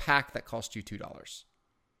of a pack that cost you $2.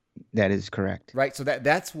 That is correct. Right? So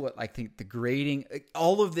that's what I think the grading,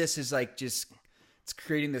 all of this is like just, it's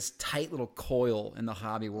creating this tight little coil in the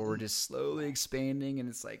hobby where we're just slowly expanding, and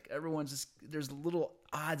it's like everyone's just, there's little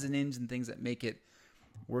odds and ends and things that make it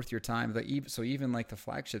worth your time. So even like the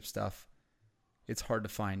flagship stuff, it's hard to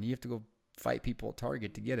find. You have to go fight people at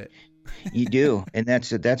Target to get it. You do, and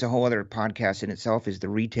that's a whole other podcast in itself. Is the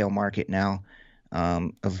retail market now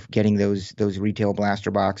of getting those retail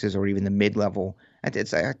blaster boxes or even the mid-level.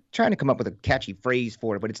 It's trying to come up with a catchy phrase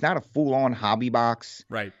for it, but it's not a full-on hobby box,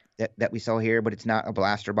 right? That we sell here, but it's not a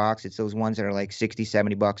blaster box. It's those ones that are like $60,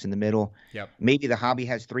 $70 in the middle. Yep. Maybe the hobby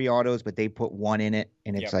has 3 autos, but they put 1 in it,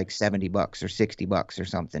 and it's like $70 or $60 or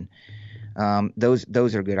something.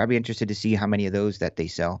 Those are good. I'd be interested to see how many of those that they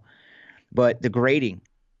sell. But the grading,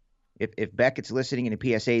 if Beckett's listening and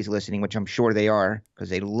the PSA is listening, which I'm sure they are because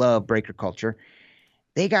they love breaker culture,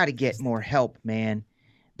 they got to get more help, man.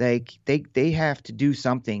 They have to do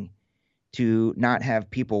something to not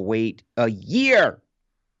have people wait a year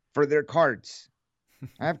for their cards.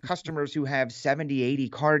 I have customers who have 70, 80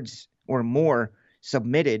 cards or more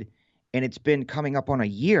submitted, and it's been coming up on a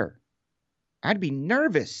year. I'd be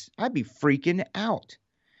nervous. I'd be freaking out.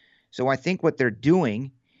 So I think what they're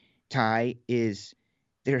doing, Ty, is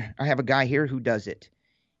I have a guy here who does it.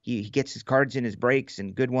 He gets his cards in his breaks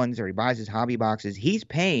and good ones, or he buys his hobby boxes. He's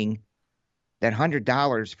paying that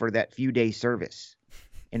 $100 for that few day service.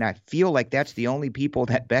 And I feel like that's the only people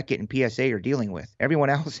that Beckett and PSA are dealing with. Everyone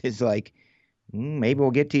else is like, maybe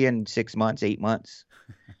we'll get to you in 6 months, 8 months.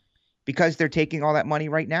 Because they're taking all that money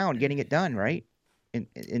right now and getting it done, right? and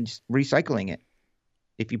just recycling it.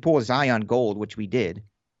 If you pull a Zion Gold, which we did,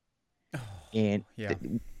 and Yeah.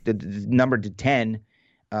 the number to 10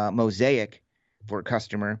 mosaic for a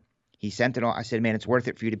customer, he sent it all. I said, man, it's worth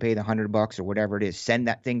it for you to pay the $100 or whatever it is. Send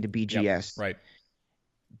that thing to BGS, Right.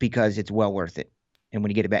 because it's well worth it. And when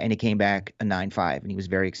you get it back, and it came back a 9.5, and he was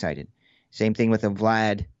very excited. Same thing with a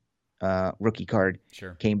Vlad rookie card.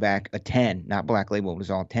 Sure. Came back a 10, not Black Label. It was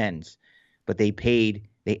all 10s, but they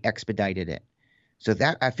expedited it. So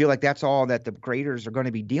that, I feel like that's all that the graders are going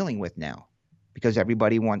to be dealing with now, because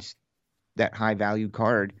everybody wants that high value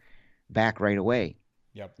card back right away.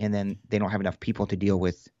 Yep. And then they don't have enough people to deal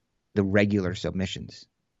with the regular submissions,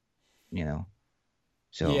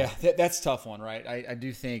 So yeah, that's a tough one, right? I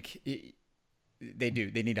do think they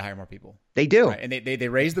need to hire more people. They do. Right? And they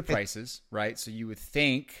raise the prices, right? So you would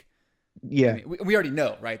think, Yeah. I mean, we already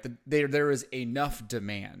know, right? There is enough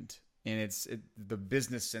demand, and the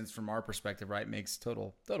business sense from our perspective, right, makes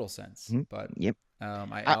total sense. Mm-hmm. But Yep.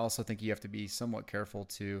 I also think you have to be somewhat careful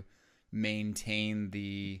to maintain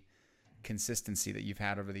the consistency that you've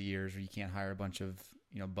had over the years, where you can't hire a bunch of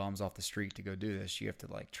bums off the street to go do this. You have to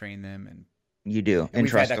train them, and You do. and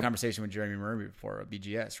we've had that them. conversation with Jeremy Murray before at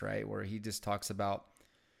BGS, right, where he just talks about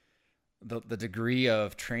the degree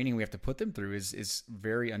of training we have to put them through is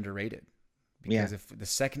very underrated, because if the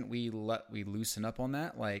second we loosen up on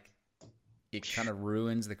that, it kind of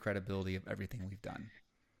ruins the credibility of everything we've done.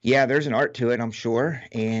 Yeah, there's an art to it, I'm sure,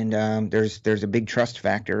 and there's a big trust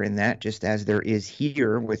factor in that, just as there is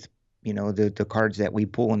here with the cards that we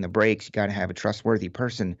pull in the breaks. You got to have a trustworthy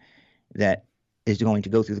person that is going to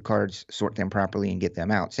go through the cards, sort them properly, and get them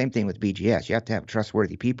out. Same thing with BGS. You have to have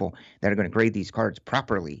trustworthy people that are going to grade these cards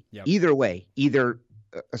properly. Yep. Either way, either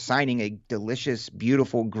assigning a delicious,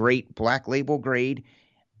 beautiful, great Black Label grade,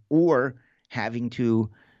 or having to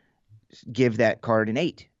give that card an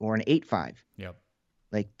 8 or an 8.5. Yep.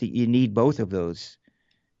 You need both of those.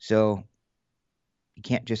 So you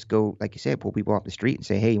can't just go, like you said, pull people off the street and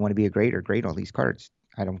say, hey, you want to be a grader? Grade all these cards.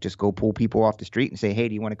 I don't just go pull people off the street and say, hey,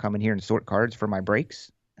 do you want to come in here and sort cards for my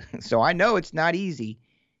breaks? So I know it's not easy,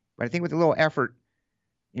 but I think with a little effort,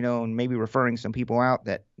 and maybe referring some people out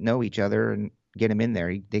that know each other and get them in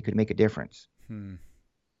there, they could make a difference. I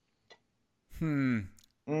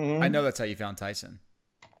know that's how you found Tyson.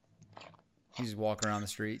 You just walk around the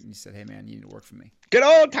street and you said, hey, man, you need to work for me. Good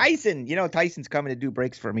old Tyson. Tyson's coming to do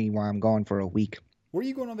breaks for me while I'm gone for a week. Where are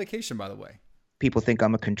you going on vacation, by the way? People think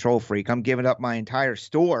I'm a control freak. I'm giving up my entire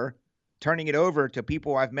store, turning it over to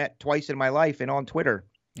people I've met twice in my life and on Twitter.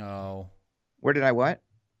 Oh. Where am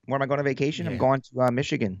I going on vacation? Yeah. I'm going to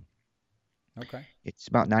Michigan. Okay. It's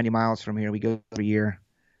about 90 miles from here. We go every year.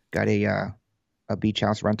 Got a beach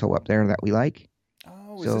house rental up there that we like.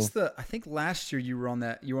 Oh, is this I think last year you were on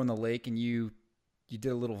the lake and you did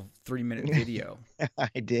a little 3-minute video.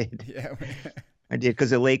 I did. Yeah. I did, because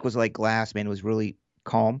the lake was like glass, man. It was really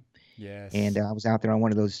calm. Yes. And I was out there on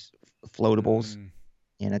one of those floatables,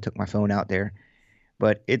 and I took my phone out there.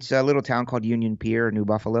 But it's a little town called Union Pier, New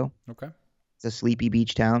Buffalo. Okay. It's a sleepy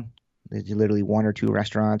beach town. There's literally 1 or 2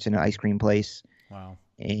 restaurants and an ice cream place. Wow.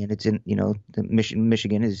 And it's in, the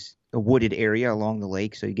Michigan is a wooded area along the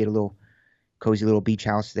lake, so you get a little cozy little beach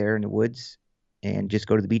house there in the woods, and just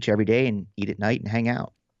go to the beach every day and eat at night and hang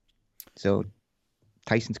out. So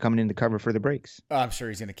Tyson's coming in to cover for the breaks. I'm sure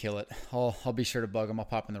he's going to kill it. I'll be sure to bug him. I'll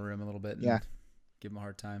pop in the room a little bit and give him a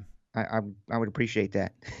hard time. I would appreciate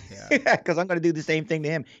that. Yeah. Because I'm going to do the same thing to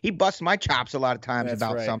him. He busts my chops a lot of times That's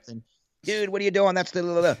about right. something. Dude, what are you doing? That's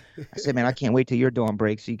the. I said, man, I can't wait till you're doing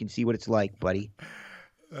breaks so you can see what it's like, buddy.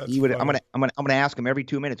 That's I'm gonna ask him every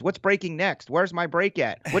 2 minutes. What's breaking next? Where's my break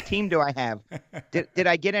at? What team do I have? Did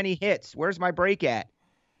I get any hits? Where's my break at?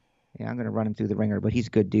 Yeah, I'm gonna run him through the ringer, but he's a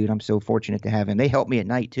good dude. I'm so fortunate to have him. They help me at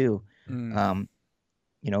night too. From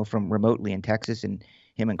remotely in Texas, and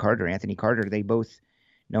him and Anthony Carter, they both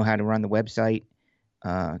know how to run the website,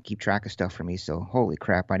 keep track of stuff for me. So holy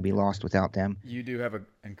crap, I'd be lost without them. You do have an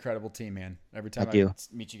incredible team, man. Every time I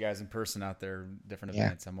meet you guys in person out there, different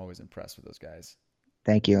events, I'm always impressed with those guys.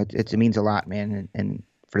 Thank you. It means a lot, man. And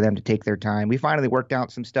for them to take their time. We finally worked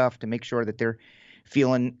out some stuff to make sure that they're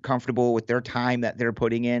feeling comfortable with their time that they're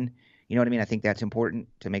putting in. You know what I mean? I think that's important,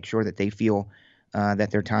 to make sure that they feel that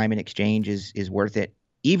their time in exchange is worth it,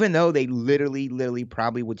 even though they literally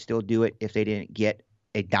probably would still do it if they didn't get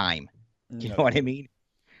a dime. You know what I mean?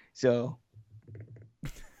 So,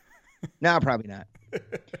 no, probably not.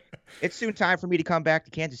 It's soon time for me to come back to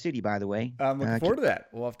Kansas City, by the way. I'm looking forward to that.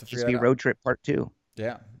 We'll have to figure just that be out. road trip part 2.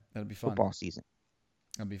 Yeah, that'll be fun. Football season.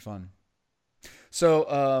 That'll be fun. So,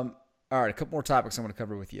 all right, a couple more topics I'm going to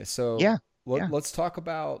cover with you. So, Yeah. Let's talk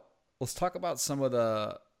about some of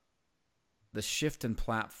the the shift in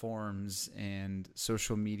platforms and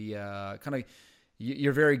social media, kind of,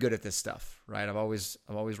 you're very good at this stuff, right? I've always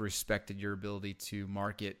respected your ability to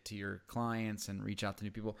market to your clients and reach out to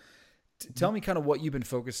new people. Tell me kind of what you've been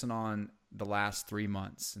focusing on the last 3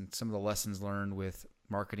 months and some of the lessons learned with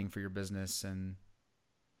marketing for your business and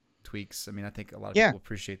tweaks. I mean, I think a lot of people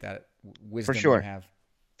appreciate that wisdom you have.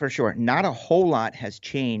 For sure. Not a whole lot has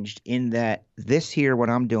changed in that this here, what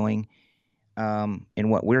I'm doing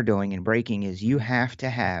and what we're doing in breaking is you have to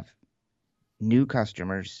have new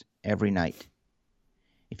customers every night.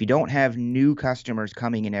 If you don't have new customers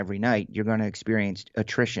coming in every night, you're going to experience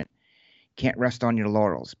attrition. Can't rest on your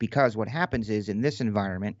laurels, because what happens is in this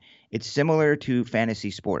environment, it's similar to fantasy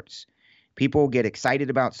sports. People get excited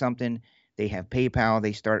about something. They have PayPal.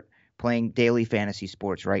 They start playing daily fantasy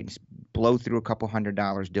sports, right? And blow through a couple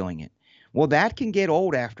 $100 doing it. Well, that can get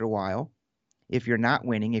old after a while if you're not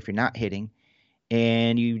winning, if you're not hitting,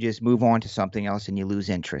 and you just move on to something else and you lose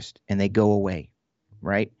interest and they go away,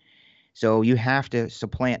 right? So you have to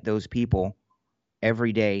supplant those people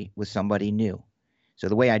every day with somebody new. So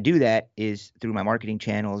the way I do that is through my marketing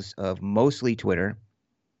channels of mostly Twitter,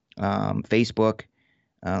 Facebook,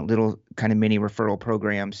 little kind of mini referral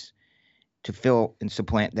programs to fill and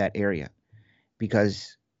supplant that area.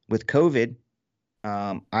 Because with COVID,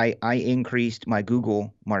 I increased my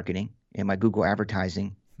Google marketing and my Google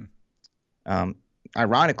advertising.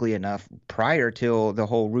 Ironically enough, prior till the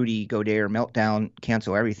whole Rudy Godare meltdown,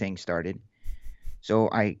 cancel everything started. So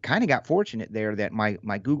I kind of got fortunate there that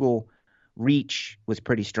my Google reach was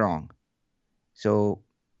pretty strong. So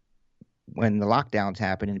when the lockdowns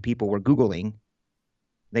happened and people were Googling,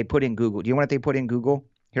 they put in Google. Do you know what they put in Google?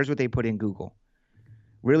 Here's what they put in Google.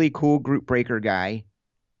 Really cool group breaker guy.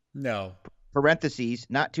 No. Parentheses,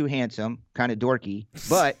 not too handsome, kind of dorky,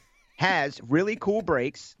 but has really cool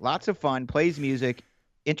breaks, lots of fun, plays music,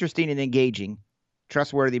 interesting and engaging,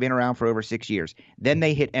 trustworthy, been around for over 6 years. Then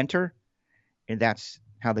they hit enter, and that's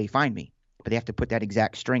how they find me. But they have to put that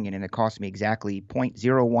exact string in, and it costs me exactly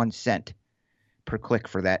 0.01 cent per click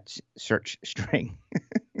for that search string.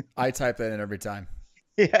 I type that in every time.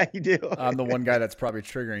 Yeah, you do. I'm the one guy that's probably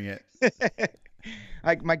triggering it.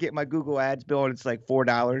 I might get my Google Ads bill, and it's like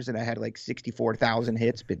 $4, and I had like 64,000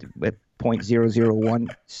 hits, but with 0.001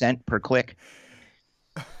 cent per click.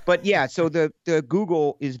 But yeah, so the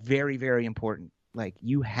Google is very, very important. Like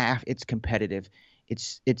it's competitive.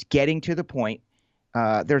 It's getting to the point.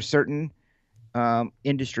 There's certain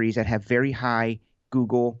industries that have very high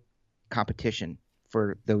Google competition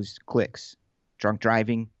for those clicks. Drunk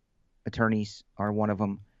driving attorneys are one of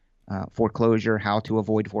them. Foreclosure, how to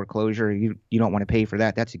avoid foreclosure. You don't want to pay for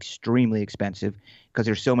that. That's extremely expensive because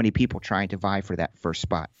there's so many people trying to vie for that first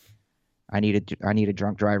spot. I need a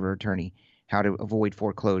drunk driver attorney. How to avoid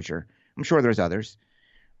foreclosure. I'm sure there's others,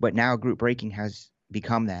 but now group breaking has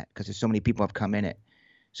become that because there's so many people have come in it.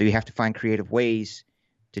 So you have to find creative ways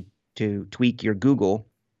to tweak your Google,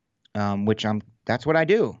 that's what I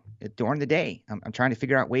do during the day. I'm trying to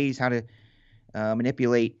figure out ways how to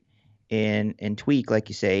manipulate and tweak, like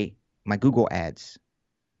you say, my Google ads,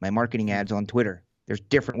 my marketing ads on Twitter. There's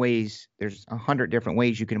different ways. There's 100 different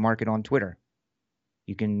ways you can market on Twitter.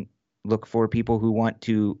 You can look for people who want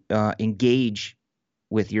to engage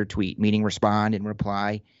with your tweet, meaning respond and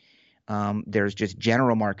reply. There's just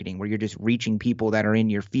general marketing where you're just reaching people that are in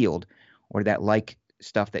your field or that like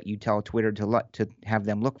stuff that you tell Twitter to have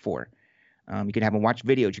them look for. You can have them watch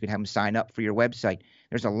videos. You can have them sign up for your website.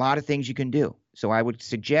 There's a lot of things you can do. So I would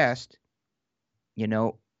suggest,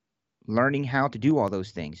 learning how to do all those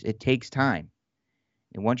things. It takes time.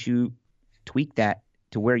 And once you tweak that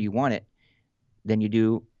to where you want it, then you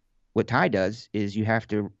do what Ty does is you have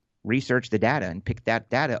to research the data and pick that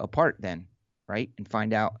data apart then, right? And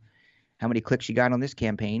find out how many clicks you got on this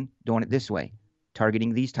campaign doing it this way,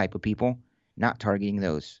 targeting these type of people, not targeting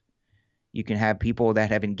those. You can have people that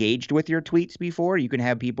have engaged with your tweets before. You can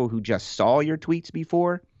have people who just saw your tweets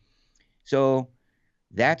before. So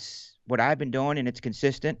that's what I've been doing, and it's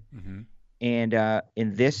consistent. Mm-hmm. And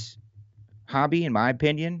in this hobby, in my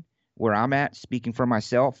opinion, where I'm at, speaking for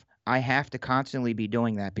myself, I have to constantly be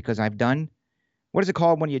doing that because I've done – what is it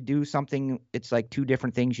called when you do something? It's like two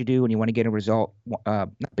different things you do and you want to get a result. Not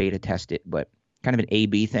beta test it, but kind of an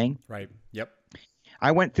A/B thing. Right. Yep.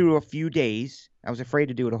 I went through a few days. I was afraid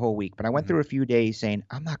to do it a whole week, but I went through a few days saying,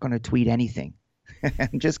 I'm not going to tweet anything.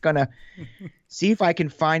 I'm just going to see if I can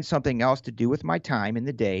find something else to do with my time in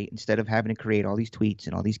the day instead of having to create all these tweets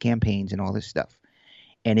and all these campaigns and all this stuff.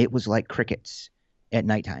 And it was like crickets at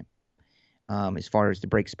nighttime as far as the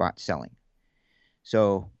break spot selling.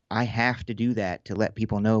 So I have to do that to let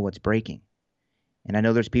people know what's breaking. And I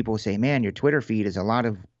know there's people who say, man, your Twitter feed is a lot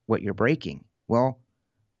of what you're breaking. Well,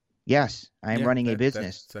 yes, I am running a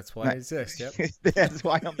business. That's why I exist. Yep. That's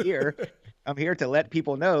why I'm here. I'm here to let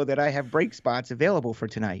people know that I have break spots available for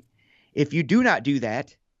tonight. If you do not do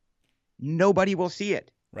that, nobody will see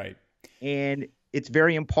it. Right. And it's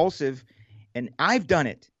very impulsive. And I've done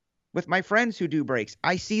it with my friends who do breaks.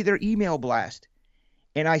 I see their email blast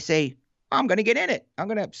and I say, I'm going to get in it. I'm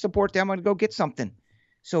going to support them. I'm going to go get something.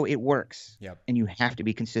 So it works. Yep. And you have to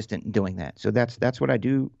be consistent in doing that. So that's what I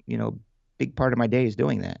do. Big part of my day is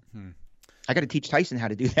doing that. I got to teach Tyson how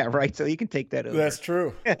to do that, right? So he can take that over. That's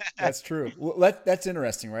true. That's true. Well, that's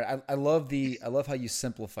interesting, right? I love how you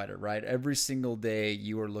simplified it, right? Every single day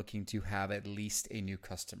you are looking to have at least a new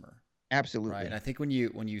customer. Absolutely. Right. And I think when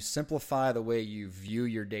you simplify the way you view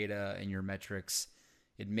your data and your metrics,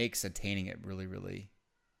 it makes attaining it really, really,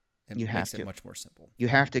 makes it much more simple. You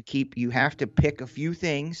have to pick a few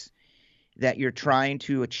things that you're trying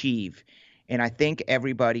to achieve. And I think not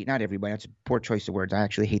everybody, that's a poor choice of words. I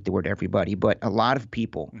actually hate the word everybody, but a lot of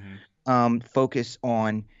people focus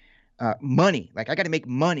on money. Like, I got to make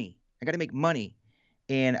money.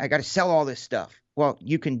 And I got to sell all this stuff. Well,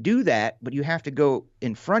 you can do that, but you have to go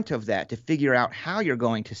in front of that to figure out how you're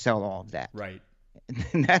going to sell all of that. Right.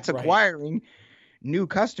 And that's acquiring new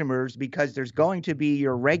customers, because there's going to be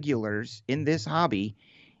your regulars in this hobby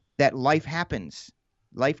that life happens.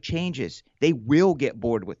 Life changes. They will get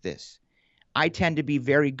bored with this. I tend to be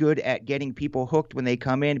very good at getting people hooked when they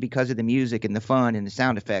come in because of the music and the fun and the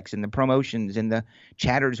sound effects and the promotions and the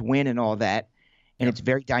chatters win and all that. And it's a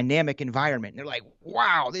very dynamic environment. And they're like,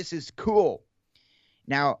 wow, this is cool.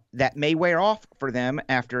 Now, that may wear off for them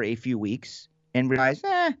after a few weeks and realize,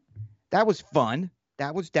 that was fun.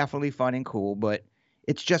 That was definitely fun and cool, but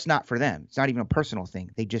it's just not for them. It's not even a personal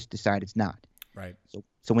thing. They just decide it's not. Right.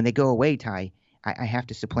 So when they go away, Ty, I have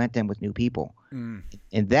to supplant them with new people. And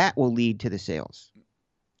that will lead to the sales.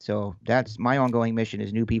 So that's my ongoing mission,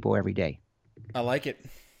 is new people every day. I like it.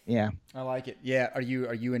 Yeah. I like it. Yeah. Are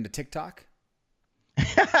you into TikTok?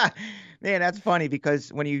 Man, that's funny,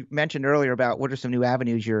 because when you mentioned earlier about what are some new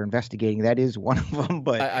avenues you're investigating, that is one of them.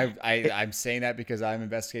 But I'm saying that because I'm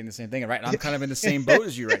investigating the same thing, right? And I'm kind of in the same boat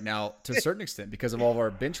as you right now, to a certain extent, because of all of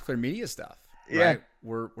our Bench Clear Media stuff. Right? Yeah,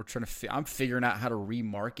 we're trying to. I'm figuring out how to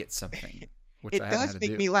remarket something, which it I haven't had does to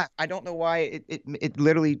make do. me laugh. I don't know why. It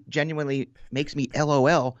literally, genuinely makes me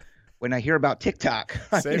LOL when I hear about TikTok.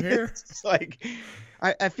 Same here. It's like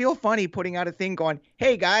I feel funny putting out a thing going,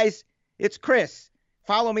 "Hey guys, it's Chris.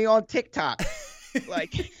 Follow me on TikTok."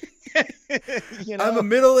 Like, I'm a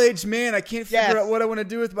middle-aged man. I can't figure out what I want to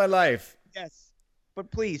do with my life. Yes, but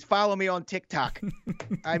please follow me on TikTok.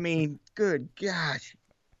 I mean, good gosh.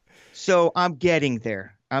 So I'm getting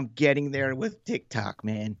there. I'm getting there with TikTok,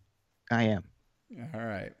 man. I am. All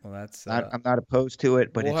right. Well, that's. I'm not opposed to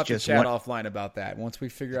it, but we'll it's just have to chat offline about that once we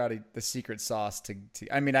figure out the secret sauce.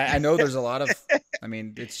 I mean, I know there's a lot of. I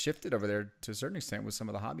mean, it's shifted over there to a certain extent with some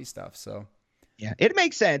of the hobby stuff. So. Yeah, it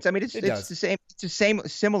makes sense. I mean, it's does. the same. It's the same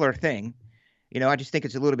similar thing. I just think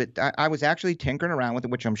it's a little bit. I was actually tinkering around with it,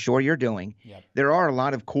 which I'm sure you're doing. Yep. There are a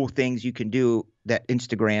lot of cool things you can do that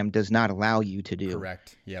Instagram does not allow you to do.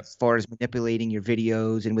 Correct. Yep. As far as manipulating your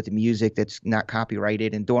videos and with the music that's not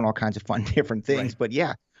copyrighted and doing all kinds of fun different things. Right. But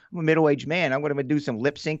yeah, I'm a middle-aged man. I'm going to do some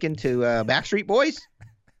lip syncing to Backstreet Boys.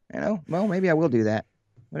 Well, maybe I will do that.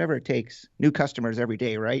 Whatever it takes. New customers every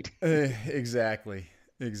day, right? Exactly.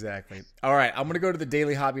 All right, I'm gonna go to the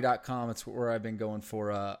dailyhobby.com. It's where I've been going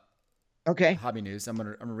for okay. hobby news. I'm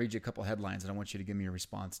gonna read you a couple headlines, and I want you to give me a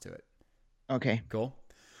response to it. Okay. Cool.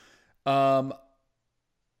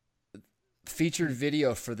 Featured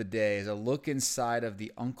video for the day is a look inside of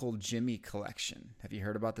the Uncle Jimmy collection. Have you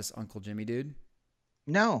heard about this Uncle Jimmy dude?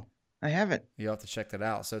 No, I haven't. You'll have to check that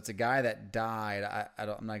out. So it's a guy that died.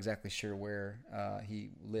 I'm not exactly sure where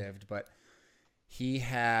he lived, but he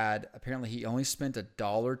only spent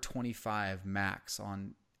 $1.25 max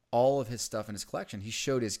on all of his stuff in his collection. He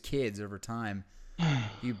showed his kids over time.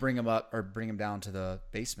 You bring them up or bring them down to the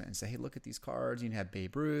basement and say, "Hey, look at these cards." You can have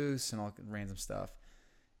Babe Ruth and all random stuff.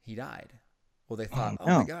 He died. Well, they thought,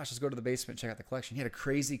 oh my gosh, let's go to the basement and check out the collection. He had a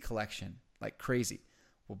crazy collection, like crazy.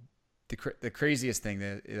 Well, the craziest thing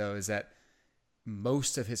is that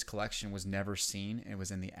most of his collection was never seen, and it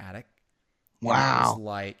was in the attic. Wow.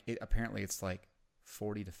 Apparently it's like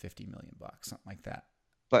 $40 to $50 million, something like that.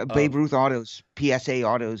 But Babe Ruth autos, PSA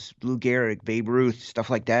autos, Lou Gehrig, Babe Ruth, stuff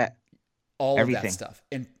like that. Everything. Of that stuff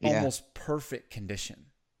in almost perfect condition.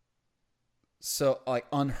 So like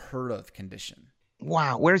unheard of condition.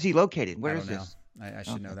 Wow. Where is he located? Where is this? I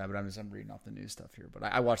should know that, but I'm reading off the news stuff here. But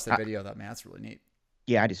I watched that video. I thought, man, that's really neat.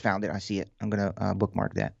 Yeah, I just found it. I see it. I'm going to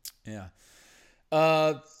bookmark that. Yeah.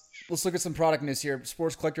 Let's look at some product news here.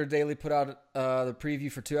 Sports Collector Daily put out the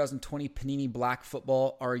preview for 2020 Panini Black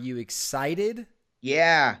Football. Are you excited?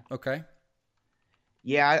 Yeah. Okay.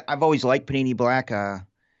 Yeah, I've always liked Panini Black. I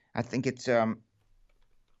think it's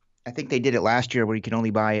I think they did it last year where you could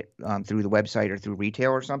only buy it through the website or through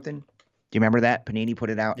retail or something. Do you remember that? Panini put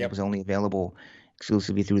it out. Yep. It was only available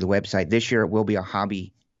exclusively through the website. This year it will be a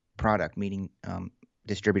hobby product, meaning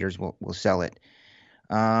distributors will sell it.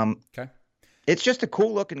 Okay. It's just a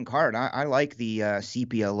cool looking card. I like the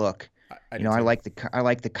sepia look. I like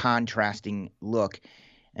the contrasting look.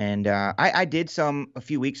 And I did some a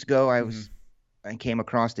few weeks ago. I came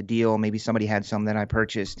across the deal. Maybe somebody had some that I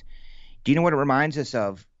purchased. Do you know what it reminds us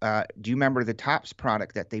of? Do you remember the Topps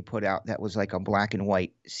product that they put out that was like a black and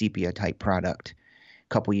white sepia type product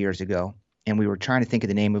a couple years ago? And we were trying to think of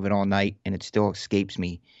the name of it all night, and it still escapes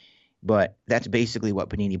me. But that's basically what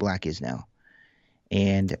Panini Black is now.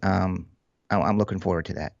 And I'm looking forward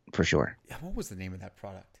to that for sure. Yeah, what was the name of that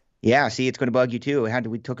product? Yeah, see, it's going to bug you too.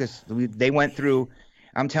 They went through.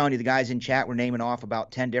 I'm telling you, the guys in chat were naming off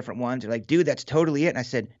about 10 different ones. They're like, dude, that's totally it. And I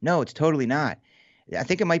said, no, it's totally not. I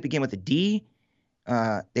think it might begin with a D.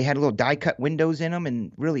 They had little die cut windows in them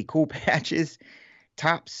and really cool patches.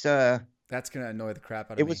 Topps. That's gonna annoy the crap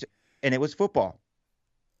out of me. And it was football.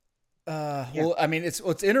 Yeah. Well, I mean, it's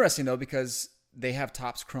interesting though because they have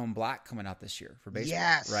Topps Chrome Black coming out this year for baseball.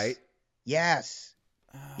 Yes. Right. Yes.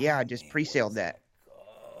 Yeah, I just pre-saled that.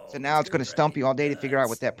 So now it's going to stump you all day to figure out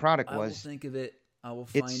what that product was. I will think of it. I will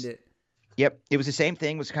find it. Yep. It was the same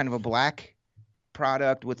thing. It was kind of a black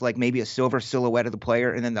product with like maybe a silver silhouette of the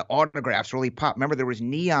player. And then the autographs really popped. Remember, there was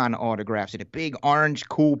neon autographs and a big orange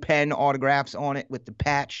cool pen autographs on it with the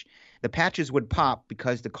patch. The patches would pop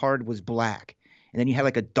because the card was black. And then you had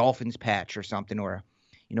like a Dolphins patch or something or,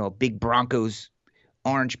 a big Broncos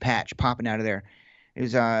orange patch popping out of there.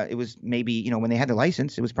 It was maybe, when they had the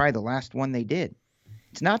license, it was probably the last one they did.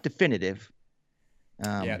 It's not definitive.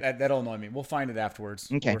 Yeah, that'll annoy me. We'll find it afterwards.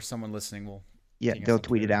 Okay. Or someone listening will. Yeah, they'll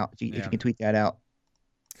tweet it out. If you can tweet that out,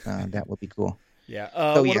 that would be cool. Yeah.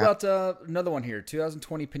 What about another one here?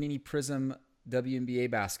 2020 Panini Prism WNBA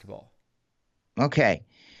basketball. Okay.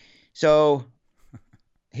 So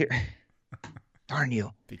here, darn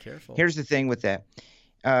you. Be careful. Here's the thing with that.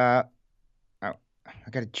 I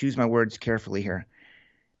got to choose my words carefully here.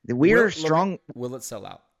 Will it sell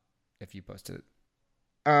out if you posted it?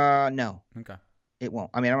 No. Okay. It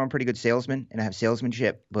won't. I mean, I'm a pretty good salesman, and I have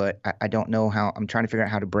salesmanship, but I don't know how. I'm trying to figure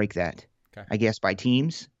out how to break that. Okay. I guess by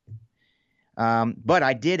teams. But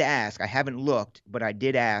I did ask. I haven't looked, but I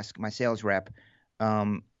did ask my sales rep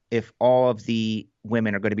if all of the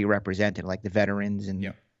women are going to be represented, like the veterans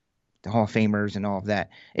and the Hall of Famers and all of that.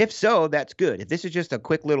 If so, that's good. If this is just a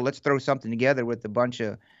quick little, let's throw something together with a bunch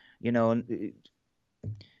of,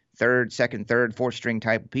 second, third, fourth string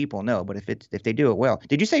type of people, no. But if they do it well,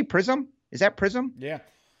 did you say Prism? Is that Prism? Yeah.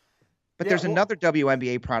 But there's another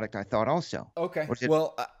WNBA product I thought also. Okay.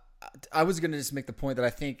 Well, I was going to just make the point that I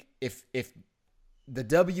think if the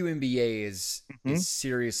WNBA is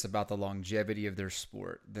serious about the longevity of their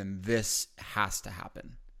sport, then this has to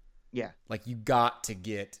happen. Yeah. Like you got to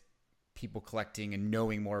get people collecting and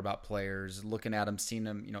knowing more about players, looking at them, seeing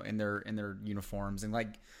them, in their uniforms, and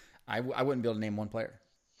like I wouldn't be able to name one player,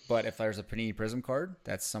 but if there's a Panini Prism card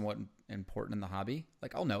that's somewhat important in the hobby,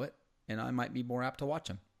 like I'll know it, and I might be more apt to watch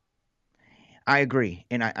them. I agree,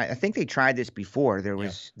 and I think they tried this before. There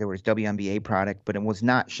was WNBA product, but it was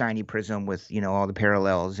not shiny Prism with all the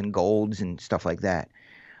parallels and golds and stuff like that.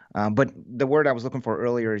 But the word I was looking for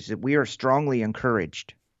earlier is that we are strongly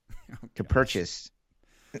encouraged to purchase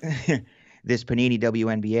this Panini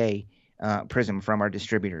WNBA Prism from our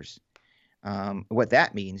distributors. What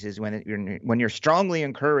that means is when you're strongly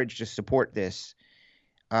encouraged to support this,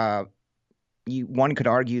 one could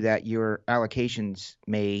argue that your allocations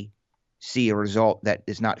may see a result that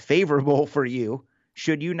is not favorable for you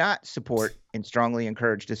should you not support and strongly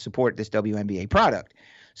encourage to support this WNBA product.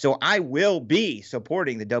 So I will be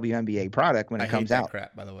supporting the WNBA product when it comes out.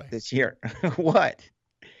 Crap, by the way, this year. What?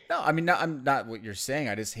 No, I mean, I'm not what you're saying.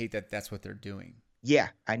 I just hate that that's what they're doing. Yeah,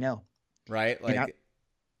 I know. Right? Like,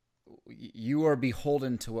 you are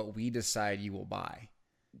beholden to what we decide you will buy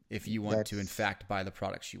if you want to, in fact, buy the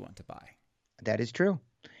products you want to buy. That is true.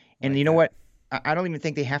 And you know what? I don't even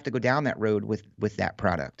think they have to go down that road with that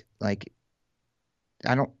product. Like,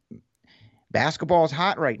 basketball is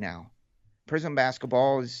hot right now. Prism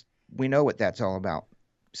basketball we know what that's all about.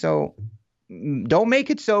 So don't make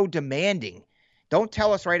it so demanding. Don't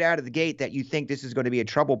tell us right out of the gate that you think this is going to be a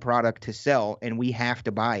trouble product to sell and we have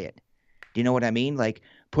to buy it. Do you know what I mean? Like,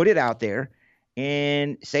 put it out there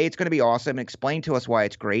and say it's going to be awesome and explain to us why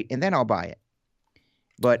it's great, and then I'll buy it.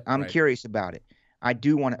 but I'm Right. curious about it. I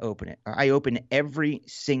do want to open it. I open every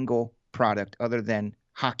single product other than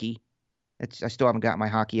hockey. I still haven't got my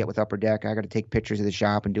hockey yet with Upper Deck. I got to take pictures of the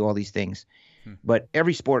shop and do all these things. But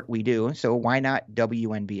every sport we do, so why not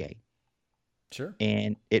WNBA? Sure.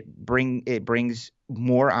 And it brings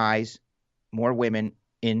more eyes, more women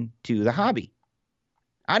into the hobby.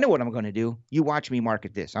 I know what I'm going to do. You watch me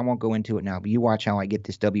market this. I won't go into it now, but you watch how I get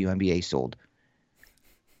this WNBA sold.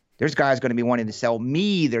 There's guys going to be wanting to sell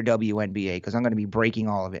me their WNBA because I'm going to be breaking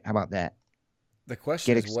all of it. How about that? The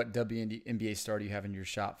question is, what WNBA star do you have in your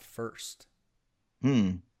shop first?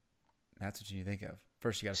 That's what you need to think of.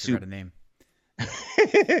 First, you got to figure out a name.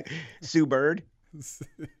 Sue Bird.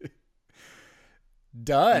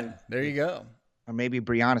 Done. There you go. Or maybe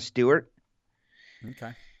Brianna Stewart.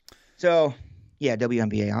 Okay. So, yeah,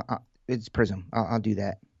 WNBA. It's Prism. I'll do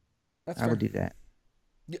that. I will do that.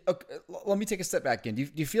 Okay, let me take a step back in. Do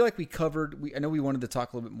you feel like we covered? I know we wanted to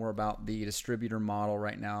talk a little bit more about the distributor model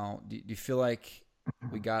right now. Do you feel like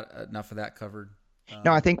we got enough of that covered?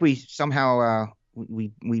 No, I think we somehow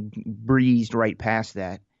we breezed right past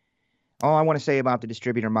that. All I want to say about the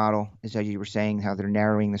distributor model is, as you were saying, how they're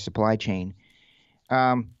narrowing the supply chain.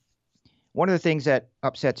 One of the things that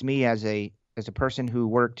upsets me as a person who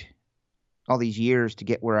worked all these years to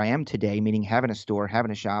get where I am today, meaning having a store,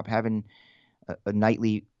 having a shop, having a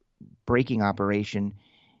nightly breaking operation,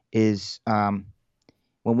 is when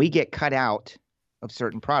we get cut out of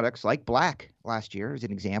certain products, like Black last year as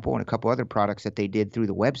an example, and a couple other products that they did through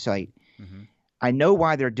the website. I know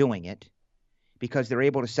why they're doing it, because they're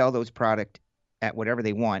able to sell those product at whatever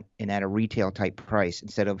they want and at a retail type price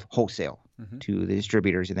instead of wholesale to the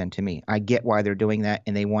distributors and then to me. I get why they're doing that,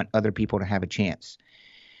 and they want other people to have a chance.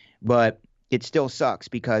 But it still sucks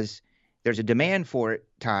because there's a demand for it,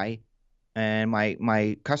 Ty, and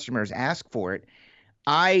my customers ask for it.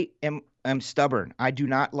 I am stubborn. I do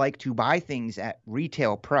not like to buy things at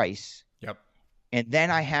retail price. Yep. And then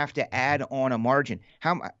I have to add on a margin.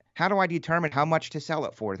 How do I determine how much to sell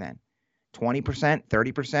it for then? 20%,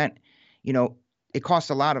 30%? You know, it costs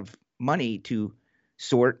a lot of money to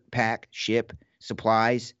sort, pack, ship,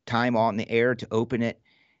 supplies, time on the air to open it.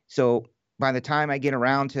 So by the time I get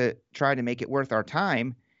around to try to make it worth our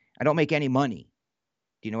time, I don't make any money.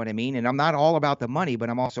 Do you know what I mean? And I'm not all about the money, but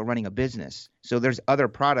I'm also running a business. So there's other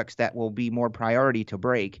products that will be more priority to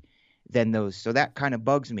break than those. So that kind of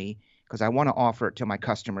bugs me because I want to offer it to my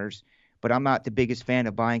customers, but I'm not the biggest fan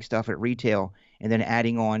of buying stuff at retail and then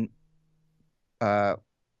adding on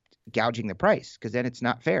gouging the price, because then it's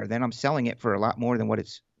not fair. Then I'm selling it for a lot more than what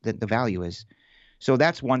the value is. So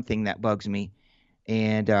that's one thing that bugs me.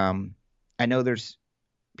 And I know there's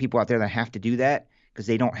people out there that have to do that because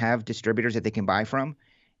they don't have distributors that they can buy from.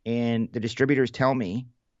 And the distributors tell me,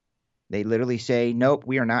 they literally say, nope,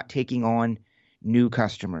 we are not taking on new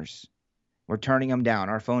customers. We're turning them down.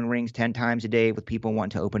 Our phone rings 10 times a day with people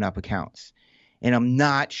wanting to open up accounts. And I'm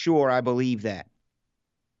not sure I believe that,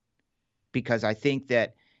 because I think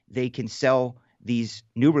that they can sell these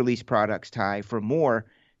new release products, Ty, for more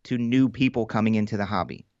to new people coming into the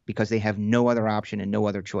hobby because they have no other option and no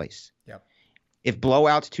other choice. Yep. If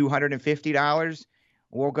Blowout's $250,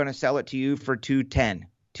 we're going to sell it to you for $210,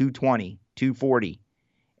 $220, $240.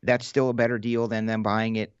 That's still a better deal than them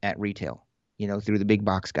buying it at retail, through the big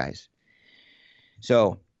box guys.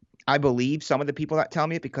 So I believe some of the people that tell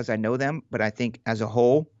me it because I know them, but I think as a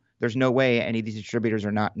whole, there's no way any of these distributors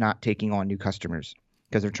are not taking on new customers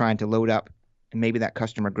because they're trying to load up, and maybe that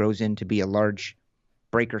customer grows into be a large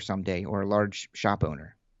breaker someday or a large shop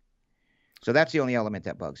owner. So that's the only element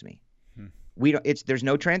that bugs me. There's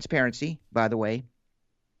no transparency, by the way.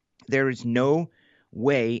 There is no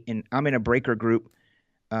way, and I'm in a breaker group,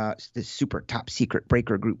 this super top secret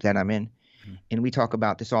breaker group that I'm in, and we talk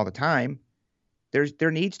about this all the time.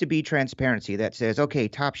 There needs to be transparency that says, okay,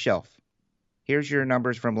 Top Shelf, here's your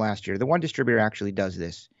numbers from last year. The one distributor actually does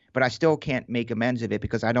this, but I still can't make amends of it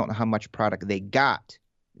because I don't know how much product they got.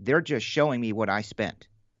 They're just showing me what I spent,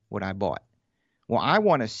 what I bought. Well, I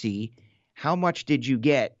want to see how much did you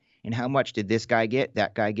get and how much did this guy get,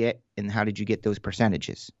 that guy get, and how did you get those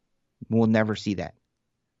percentages? We'll never see that.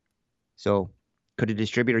 So could a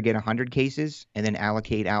distributor get 100 cases and then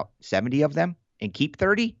allocate out 70 of them and keep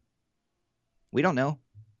 30? We don't know.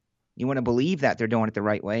 You want to believe that they're doing it the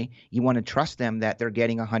right way. You want to trust them that they're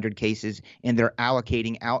getting 100 cases and they're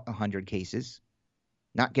allocating out 100 cases,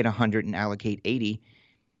 not get 100 and allocate 80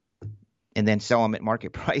 and then sell them at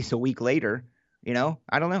market price a week later. I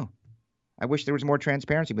don't know. I wish there was more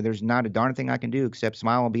transparency, but there's not a darn thing I can do except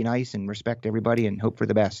smile and be nice and respect everybody and hope for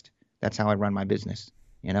the best. That's how I run my business,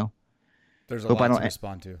 There's a lot to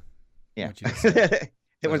respond to. Yeah.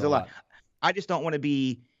 There was a lot. I just don't want to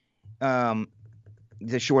be the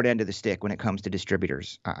short end of the stick when it comes to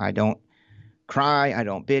distributors. I don't cry. I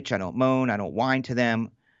don't bitch. I don't moan. I don't whine to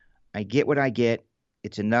them. I get what I get.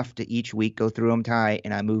 It's enough to each week go through them, Ty,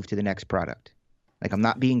 and I move to the next product. Like, I'm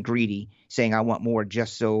not being greedy, saying I want more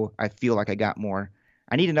just so I feel like I got more.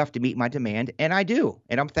 I need enough to meet my demand, and I do,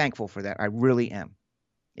 and I'm thankful for that. I really am.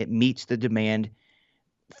 It meets the demand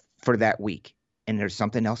for that week, and there's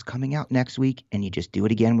something else coming out next week, and you just do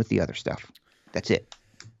it again with the other stuff. That's it.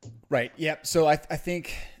 Right. Yep. So I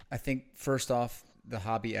think first off, the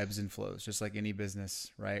hobby ebbs and flows, just like any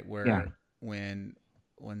business, right? Where when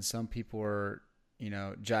some people are,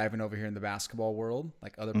 jiving over here in the basketball world,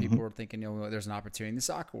 like other people are thinking, there's an opportunity in the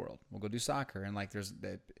soccer world. We'll go do soccer. And like,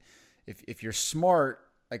 if you're smart,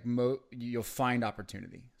 like you'll find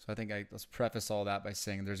opportunity. So I think let's preface all that by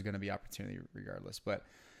saying there's going to be opportunity regardless. But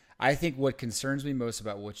I think what concerns me most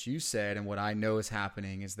about what you said and what I know is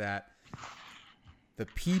happening is that the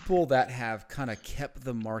people that have kind of kept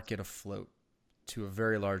the market afloat to a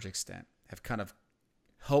very large extent have kind of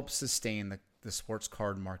helped sustain the sports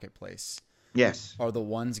card marketplace. Yes. Are the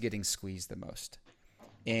ones getting squeezed the most.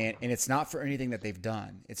 And it's not for anything that they've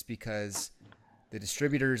done. It's because the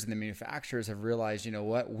distributors and the manufacturers have realized, you know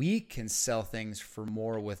what, we can sell things for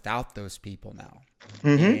more without those people now.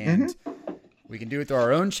 And we can do it through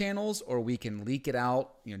our own channels, or we can leak it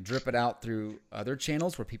out, drip it out through other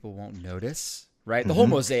channels where people won't notice, right? The whole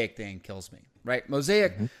Mosaic thing kills me, right?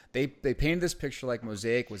 Mosaic, they painted this picture like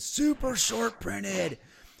Mosaic was super short printed.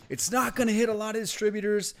 It's not going to hit a lot of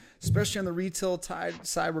distributors, especially on the retail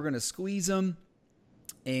side. We're going to squeeze them.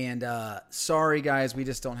 And sorry, guys, we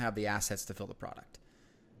just don't have the assets to fill the product.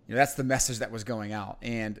 That's the message that was going out.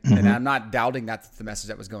 And I'm not doubting that's the message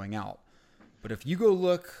that was going out. But if you go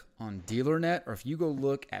look on DealerNet, or if you go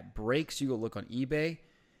look at Brakes, you go look on eBay,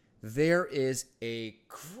 there is a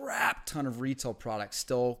crap ton of retail products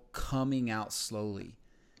still coming out slowly.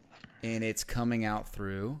 And it's coming out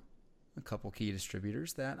through a couple key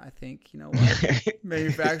distributors that I think,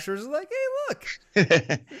 manufacturers are like, hey,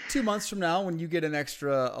 look, 2 months from now, when you get an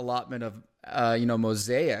extra allotment of,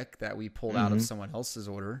 Mosaic that we pulled out of someone else's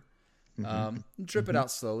order, drip it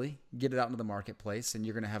out slowly, get it out into the marketplace, and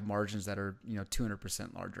you're going to have margins that are,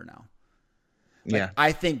 200% larger now.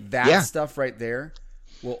 I think that stuff right there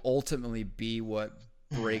will ultimately be what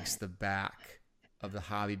breaks the back of the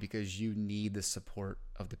hobby, because you need the support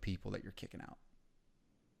of the people that you're kicking out.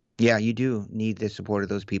 Yeah, you do need the support of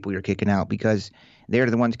those people you're kicking out, because they're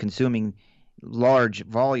the ones consuming large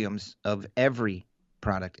volumes of every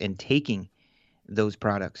product and taking those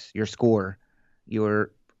products, your score,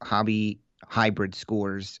 your hobby hybrid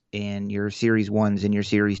scores, and your series 1s and your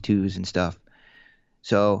series 2s and stuff.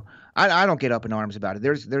 So I don't get up in arms about it.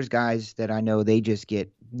 There's guys that I know, they just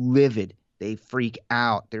get livid. They freak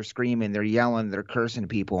out. They're screaming. They're yelling. They're cursing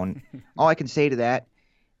people. And all I can say to that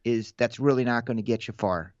is that's really not going to get you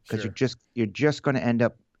far, because you're just going to end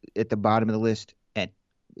up at the bottom of the list and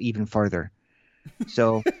even farther.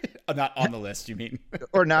 So not on the list, you mean?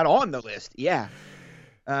 Or not on the list. Yeah.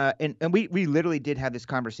 And we literally did have this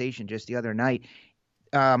conversation just the other night.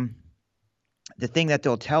 The thing that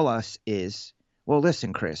they'll tell us is, well,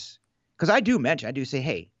 listen, Chris, because I do say,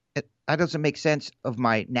 hey, that doesn't make sense of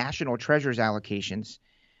my National Treasures allocations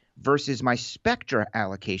versus my Spectra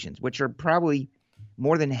allocations, which are probably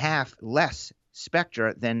more than half less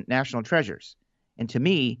Spectra than National Treasures. And to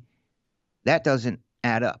me, that doesn't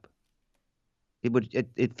add up.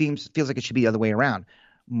 It feels like it should be the other way around.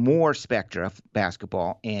 More Spectra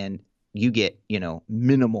basketball, and you get,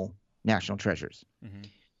 minimal National Treasures.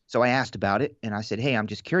 So I asked about it, and I said, hey, I'm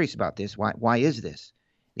just curious about this. Why is this?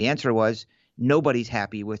 The answer was, nobody's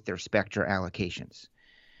happy with their Spectra allocations.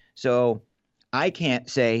 So I can't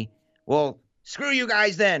say, well, screw you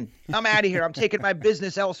guys then. I'm out of here. I'm taking my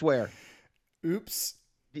business elsewhere. Oops.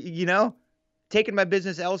 Taking my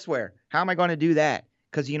business elsewhere. How am I going to do that?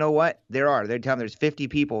 Because you know what? They're telling there's 50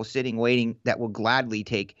 people sitting waiting that will gladly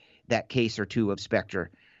take that case or two of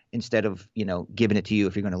Spectre instead of, giving it to you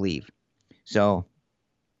if you're going to leave. So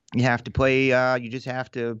you have to play, you just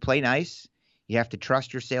have to play nice. You have to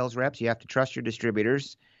trust your sales reps. You have to trust your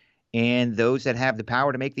distributors and those that have the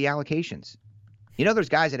power to make the allocations. There's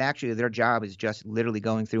guys that actually their job is just literally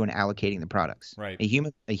going through and allocating the products. Right.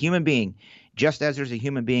 A human being, just as there's a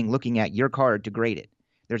human being looking at your card to grade it.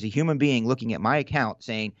 There's a human being looking at my account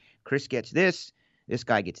saying, Chris gets this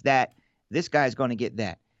guy gets that, this guy's going to get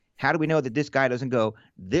that. How do we know that this guy doesn't go,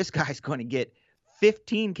 this guy's going to get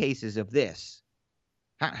 15 cases of this?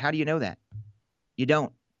 How do you know that? You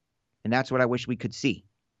don't. And that's what I wish we could see.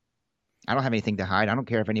 I don't have anything to hide. I don't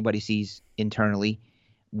care if anybody sees internally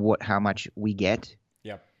how much we get.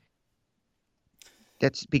 Yep.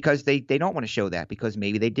 That's because they don't want to show that, because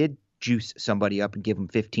maybe they did juice somebody up and give them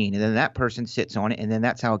 15, and then that person sits on it, and then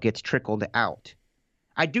that's how it gets trickled out.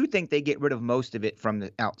 I do think they get rid of most of it from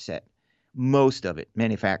the outset. Most of it,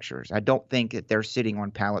 manufacturers. I don't think that they're sitting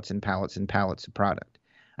on pallets and pallets and pallets of product.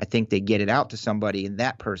 I think they get it out to somebody, and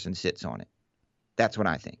that person sits on it. That's what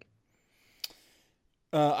I think.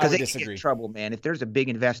 I would they disagree. Get in trouble, man. If there's a big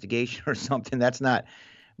investigation or something, that's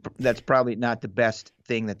probably not the best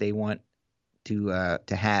thing that they want to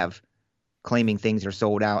have, claiming things are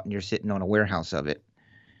sold out and you're sitting on a warehouse of it.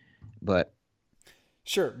 But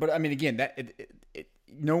sure, but I mean, again, that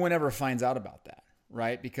no one ever finds out about that,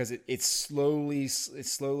 right? Because it slowly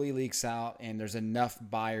leaks out, and there's enough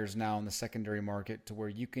buyers now in the secondary market to where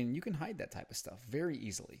you can hide that type of stuff very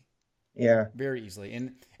easily. Yeah, very easily.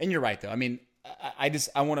 And you're right though. I mean,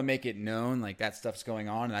 I want to make it known like that stuff's going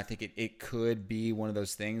on, and I think it could be one of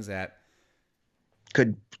those things that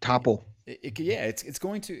could topple. It's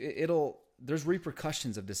going to. There's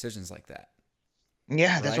repercussions of decisions like that.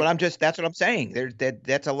 Yeah, that's right? That's what I'm saying.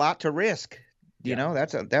 That's a lot to risk. You know,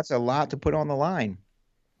 that's a lot to put on the line.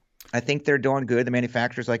 I think they're doing good, the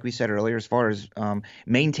manufacturers, like we said earlier, as far as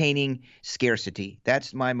maintaining scarcity.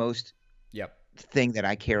 That's my most thing that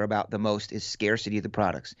I care about the most, is scarcity of the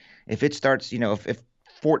products. If it starts, if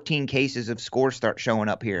 14 cases of Score start showing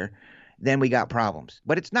up here, then we got problems.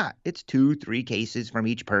 But it's not. It's 2-3 cases from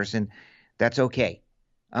each person. That's okay.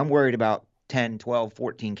 I'm worried about 10, 12,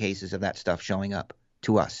 14 cases of that stuff showing up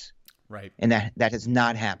to us. Right. And that has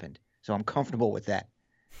not happened. So I'm comfortable with that,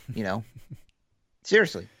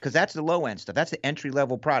 Seriously, because that's the low end stuff. That's the entry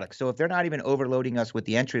level products. So if they're not even overloading us with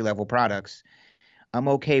the entry level products, I'm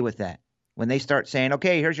okay with that. When they start saying,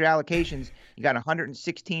 okay, here's your allocations, you got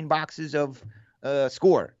 116 boxes of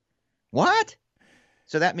Score. What?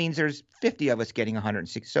 So that means there's 50 of us getting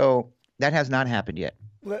 106. So that has not happened yet.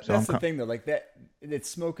 Well, that's the thing, though. Like that, it's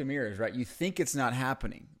smoke and mirrors, right? You think it's not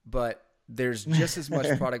happening, but there's just as much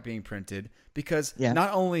product being printed, because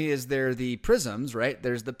not only is there the Prisms, right?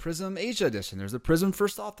 There's the Prism Asia edition. There's the Prism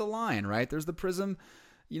first off the line, right? There's the Prism,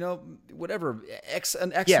 whatever, X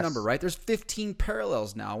number, right? There's 15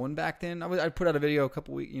 parallels now. When back then, I put out a video a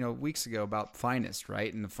couple weeks ago about Finest,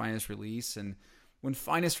 right? And the Finest release. And when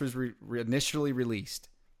Finest was initially released,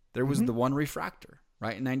 there was the one refractor,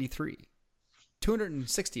 right? In 93.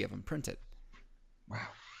 260 of them printed. Wow.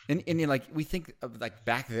 And we think of like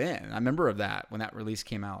back then, I remember of that when that release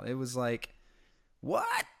came out. It was like,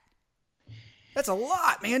 what? That's a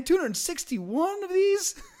lot, man. 261 of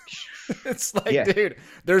these? It's like, dude,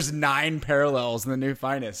 there's 9 parallels in the new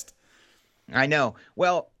Finest. I know.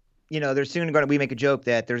 Well, there's soon we make a joke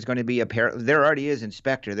that there's going to be there already is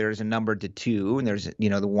Inspector. There's a number to 2, and there's,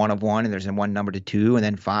 the 1 of 1, and there's a 1 number to 2, and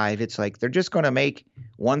then 5. It's like, they're just going to make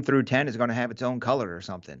 1 through 10 is going to have its own color or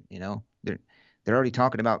something, They're already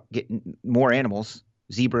talking about getting more animals,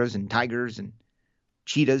 zebras and tigers and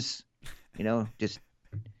cheetahs, just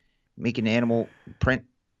making animal print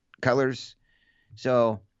colors.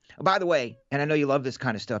 So, by the way, and I know you love this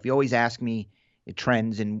kind of stuff. You always ask me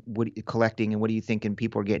trends and what collecting and what are you thinking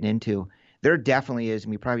people are getting into. There definitely is, and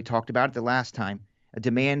we probably talked about it the last time, a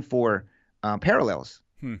demand for parallels.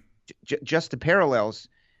 Just the parallels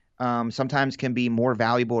sometimes can be more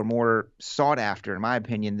valuable or more sought after, in my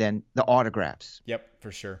opinion, than the autographs. Yep,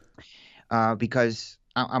 for sure. Because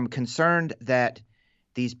I'm concerned that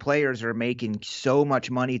these players are making so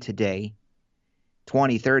much money today,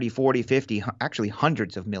 20, 30, 40, 50, actually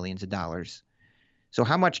hundreds of millions of dollars. So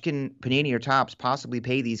how much can Panini or Topps possibly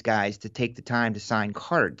pay these guys to take the time to sign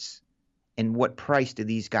cards? And what price do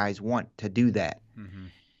these guys want to do that? Mm-hmm.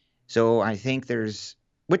 So I think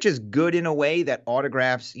which is good in a way, that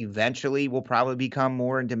autographs eventually will probably become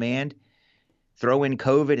more in demand. Throw in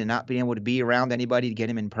COVID and not being able to be around anybody to get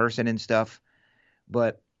them in person and stuff.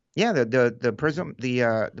 But yeah, the Prism,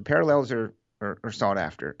 the parallels are sought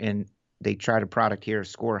after, and they tried a product here,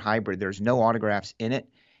 Score Hybrid. There's no autographs in it,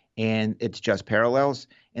 and it's just parallels,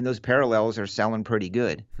 and those parallels are selling pretty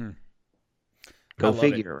good. Go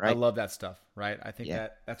figure, right? I love that stuff, right? I think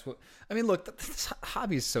that's what I mean. Look, this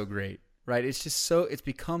hobby is so great. Right, it's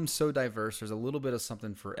become so diverse. There's a little bit of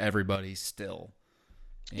something for everybody still,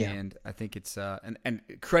 and I think it's and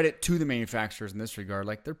credit to the manufacturers in this regard.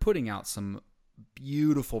 Like, they're putting out some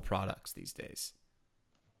beautiful products these days.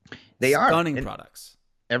 They are stunning products.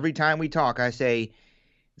 Every time we talk, I say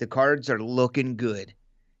the cards are looking good.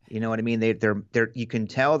 You know what I mean? They're you can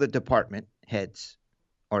tell the department heads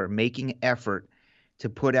are making effort to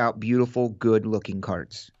put out beautiful, good-looking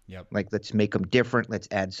cards. Yep. Like, let's make them different. Let's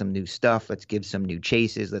add some new stuff. Let's give some new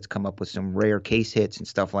chases. Let's come up with some rare case hits and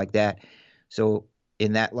stuff like that. So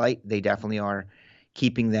in that light, they definitely are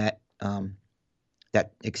keeping that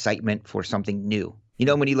that excitement for something new. You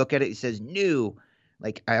know, when you look at it, it says new.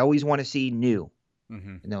 Like I always want to see new.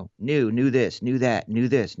 New this, new that, new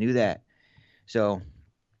this, new that. So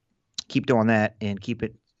keep doing that and keep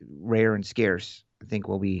it rare and scarce. I think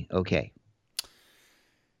we'll be okay.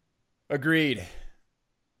 Agreed.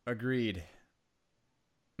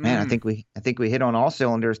 Man, I think we hit on all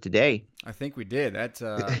cylinders today. I think we did. That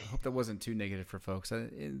I hope that wasn't too negative for folks.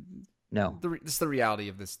 No, this is the reality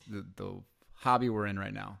of this the hobby we're in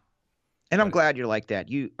right now. And I'm glad you're like that.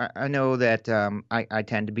 I know that I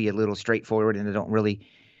tend to be a little straightforward and I don't really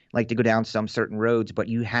like to go down some certain roads, but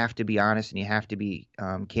you have to be honest and you have to be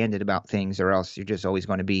candid about things, or else you're just always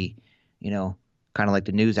going to be, kind of like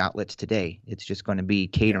the news outlets today. It's just going to be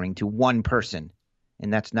catering to one person,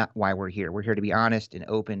 and that's not why we're here. We're here to be honest and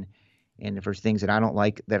open, and if there's things that I don't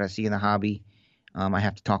like that I see in the hobby, I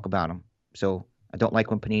have to talk about them. So I don't like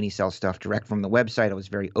when Panini sells stuff direct from the website. I was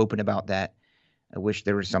very open about that. I wish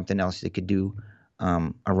there was something else they could do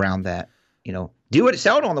around that. Do it,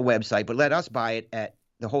 sell it on the website, but let us buy it at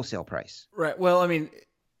the wholesale price. Right. Well, I mean,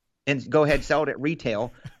 and go ahead, sell it at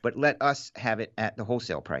retail, but let us have it at the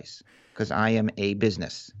wholesale price because I am a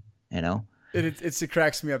business. It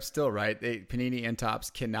cracks me up still, right? Panini and Topps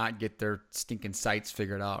cannot get their stinking sites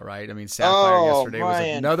figured out, right? I mean, Sapphire yesterday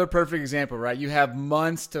was another perfect example, right? You have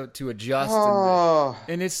months to adjust,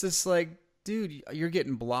 and it's just like, dude, you're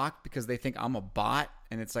getting blocked because they think I'm a bot,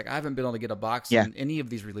 and it's like I haven't been able to get a box on any of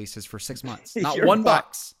these releases for 6 months, not one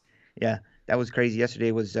box. Yeah, that was crazy.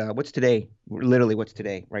 Yesterday was what's today? Literally, what's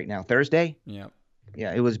today? Right now, Thursday. Yeah,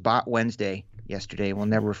 it was Bot Wednesday yesterday. We'll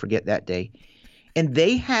never forget that day. And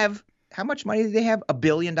they have how much money do they have? $1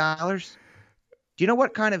 billion. Do you know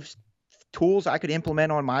what kind of tools I could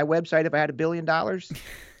implement on my website if I had $1 billion?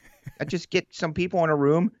 I'd just get some people in a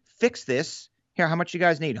room, fix this. Here, how much you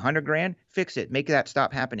guys need? 100 grand? Fix it. Make that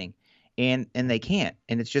stop happening. And they can't.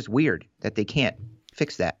 And it's just weird that they can't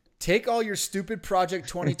fix that. Take all your stupid Project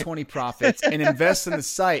 2020 profits and invest in the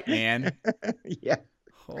site, man. Yeah.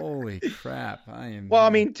 Holy crap. Well, I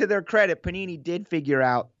mean, to their credit, Panini did figure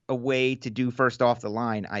out a way to do first off the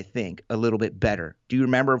line, I think, a little bit better. Do you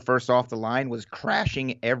remember first off the line was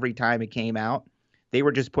crashing every time it came out? They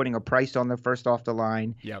were just putting a price on the first off the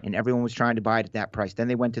line, and everyone was trying to buy it at that price. Then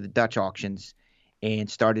they went to the Dutch auctions and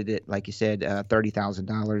started it, like you said,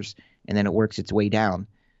 $30,000, and then it works its way down.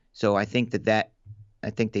 So I think I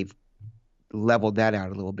think they've leveled that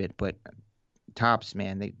out a little bit. But Topps,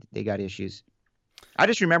 man, they got issues. I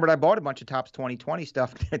just remembered I bought a bunch of Topps 2020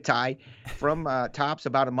 stuff, Ty, from Topps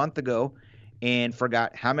about a month ago, and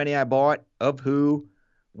forgot how many I bought, of who,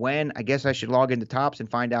 when. I guess I should log into Topps and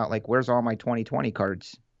find out, like, where's all my 2020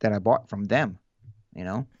 cards that I bought from them,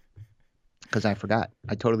 because I forgot.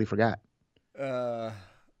 I totally forgot. And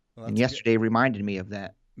yesterday reminded me of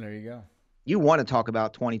that. There you go. You want to talk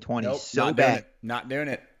about 2020 so bad. Not doing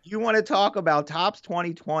it. You want to talk about Topps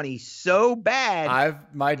 2020 so bad.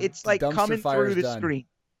 It's like coming through the screen.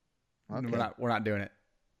 Okay. We're not doing it.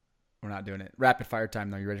 We're not doing it. Rapid fire time,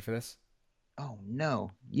 though. You ready for this? Oh,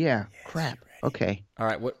 no. Yeah. Yes, crap. Okay. All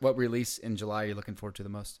right. What release in July are you looking forward to the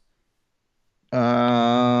most?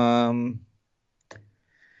 I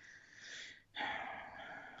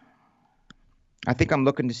think I'm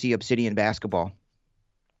looking to see Obsidian basketball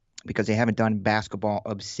because they haven't done basketball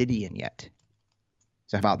Obsidian yet.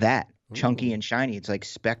 So how about that? Ooh. Chunky and shiny. It's like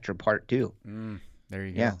Spectra Part 2. There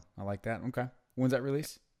you go. Yeah. I like that. Okay. When's that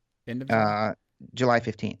release? End of July? July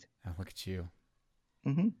 15th. Oh, look at you.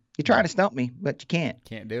 Mm-hmm. You're trying to stump me, but you can't.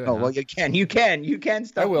 Can't do it. Oh, well, you can. You can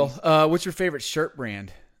stump me. I will. What's your favorite shirt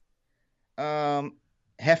brand?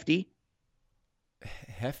 Hefty.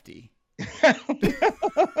 Hefty? I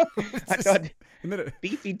thought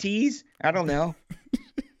Beefy Tees. I don't know.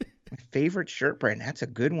 My favorite shirt brand. That's a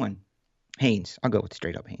good one. Hanes. I'll go with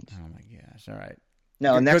straight up Hanes. Oh my gosh! All right.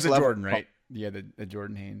 No, and that's Jordan, right? Yeah, the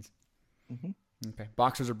Jordan Hanes. Mm-hmm. Okay.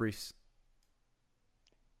 Boxers or briefs?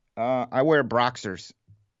 I wear Broxers.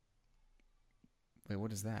 Wait,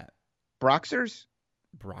 what is that? Broxers?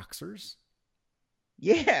 Broxers?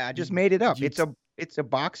 Yeah, I just made it up. It's a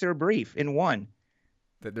boxer brief in one.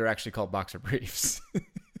 That they're actually called boxer briefs.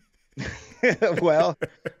 Well,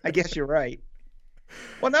 I guess you're right.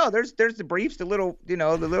 Well, no, there's the briefs, the little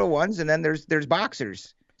ones, and then there's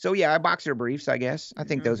boxers. So yeah, boxer briefs, I guess. I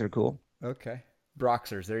think those are cool. Okay.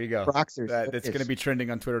 Broxers, there you go. Broxers. It's going to be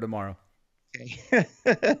trending on Twitter tomorrow. Okay.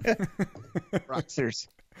 Broxers.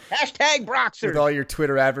 Hashtag Broxers. With all your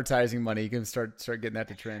Twitter advertising money, you can start getting that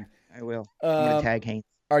to trend. I will. I'm going to tag Hank.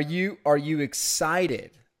 Are you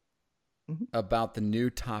excited about the new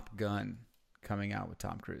Top Gun coming out with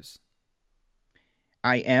Tom Cruise?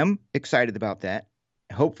 I am excited about that.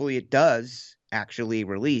 Hopefully it does actually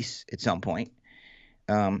release at some point.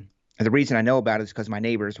 And the reason I know about it is because my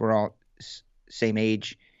neighbors were all same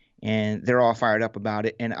age, and they're all fired up about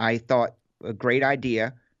it. And I thought a great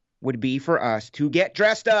idea would be for us to get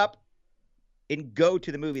dressed up and go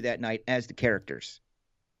to the movie that night as the characters.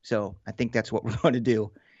 So I think that's what we're going to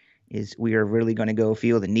do, is we are really going to go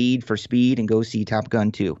feel the need for speed and go see Top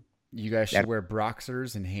Gun 2. You guys should wear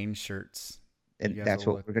Broxers and Hanes shirts. And that's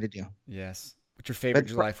what we're going to do. Yes. What's your favorite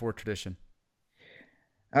July 4th tradition?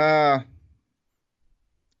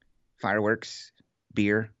 Fireworks,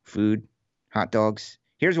 beer, food, hot dogs.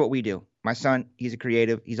 Here's what we do. My son, he's a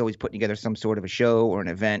creative. He's always putting together some sort of a show or an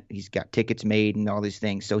event. He's got tickets made and all these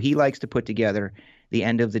things. So he likes to put together the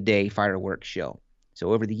end of the day fireworks show.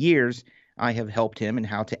 So over the years, I have helped him in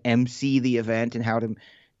how to MC the event and how to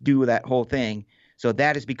do that whole thing. So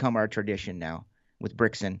that has become our tradition now with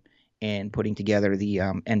Brixton and putting together the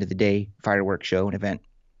end of the day fireworks show and event,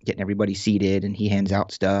 getting everybody seated, and he hands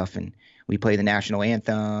out stuff and we play the national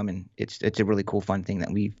anthem, and it's a really cool, fun thing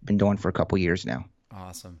that we've been doing for a couple years now.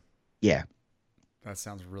 Awesome. Yeah. That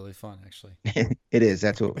sounds really fun, actually. It is.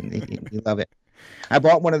 That's what you love it. I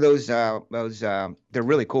bought one of those. They're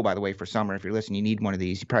really cool, by the way, for summer. If you're listening, you need one of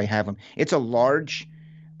these. You probably have them. It's a large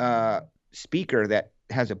speaker that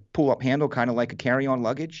has a pull-up handle, kind of like a carry-on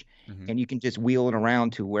luggage, and you can just wheel it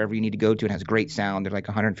around to wherever you need to go to. It has great sound. They're like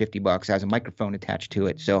 $150. Has a microphone attached to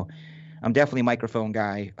it. So I'm definitely a microphone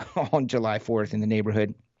guy on July 4th in the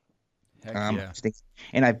neighborhood. Heck yeah.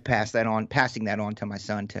 And I've passing that on to my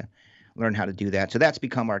son to learn how to do that. So that's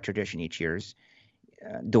become our tradition each year, is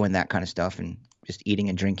doing that kind of stuff and just eating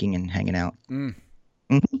and drinking and hanging out. Man,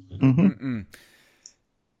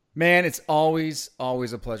 it's always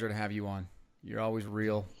a pleasure to have you on. You're always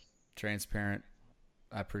real, transparent.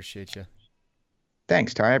 I appreciate you.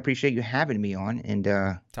 Thanks, Ty. I appreciate you having me on. And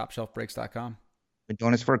TopShelfBreaks.com. Been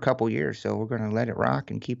doing this for a couple years, so we're going to let it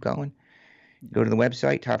rock and keep going. Go to the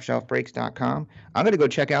website, TopShelfBreaks.com. I'm going to go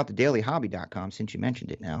check out the dailyhobby.com since you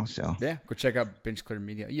mentioned it now. So yeah, go check out Bench Clear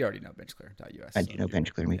Media. You already know benchclear.us. I do know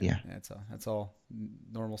Bench Clear Media. Yeah, that's all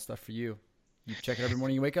normal stuff for you. You check it every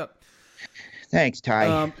morning you wake up. Thanks,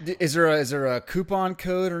 Ty. Is there a coupon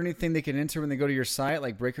code or anything they can enter when they go to your site,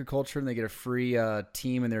 like Breaker Culture, and they get a free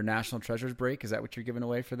team in their National Treasures break? Is that what you're giving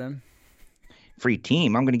away for them? Free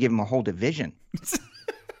team? I'm going to give them a whole division.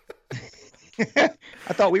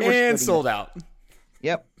 I thought we were sold out.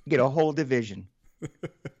 Yep, get a whole division.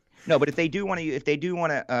 No, but if they do want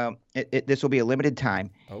to, this will be a limited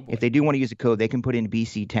time. Oh boy. If they do want to use a code, they can put in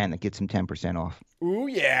BC10 that gets them 10% off. Ooh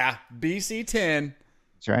yeah, BC10.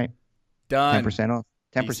 That's right. Done. 10% off.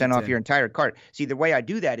 10% off your entire cart. See, the way I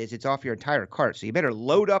do that is it's off your entire cart. So you better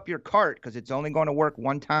load up your cart because it's only going to work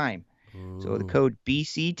one time. Ooh. So the code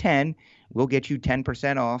BC10 will get you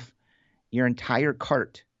 10% off your entire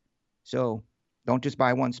cart. So don't just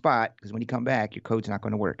buy one spot, because when you come back, your code's not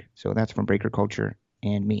going to work. So that's from Breaker Culture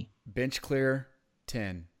and me. Bench Clear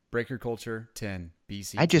 10, Breaker Culture 10,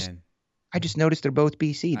 BC 10. I just noticed they're both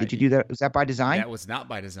BC. Did you do that? Was that by design? That was not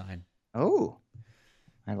by design. Oh,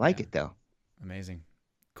 I like it though. Amazing.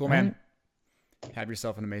 Cool, man. Have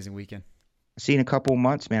yourself an amazing weekend. See you in a couple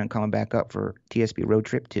months, man. I'm coming back up for TSB Road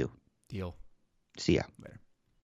Trip 2. Deal. See ya. Later.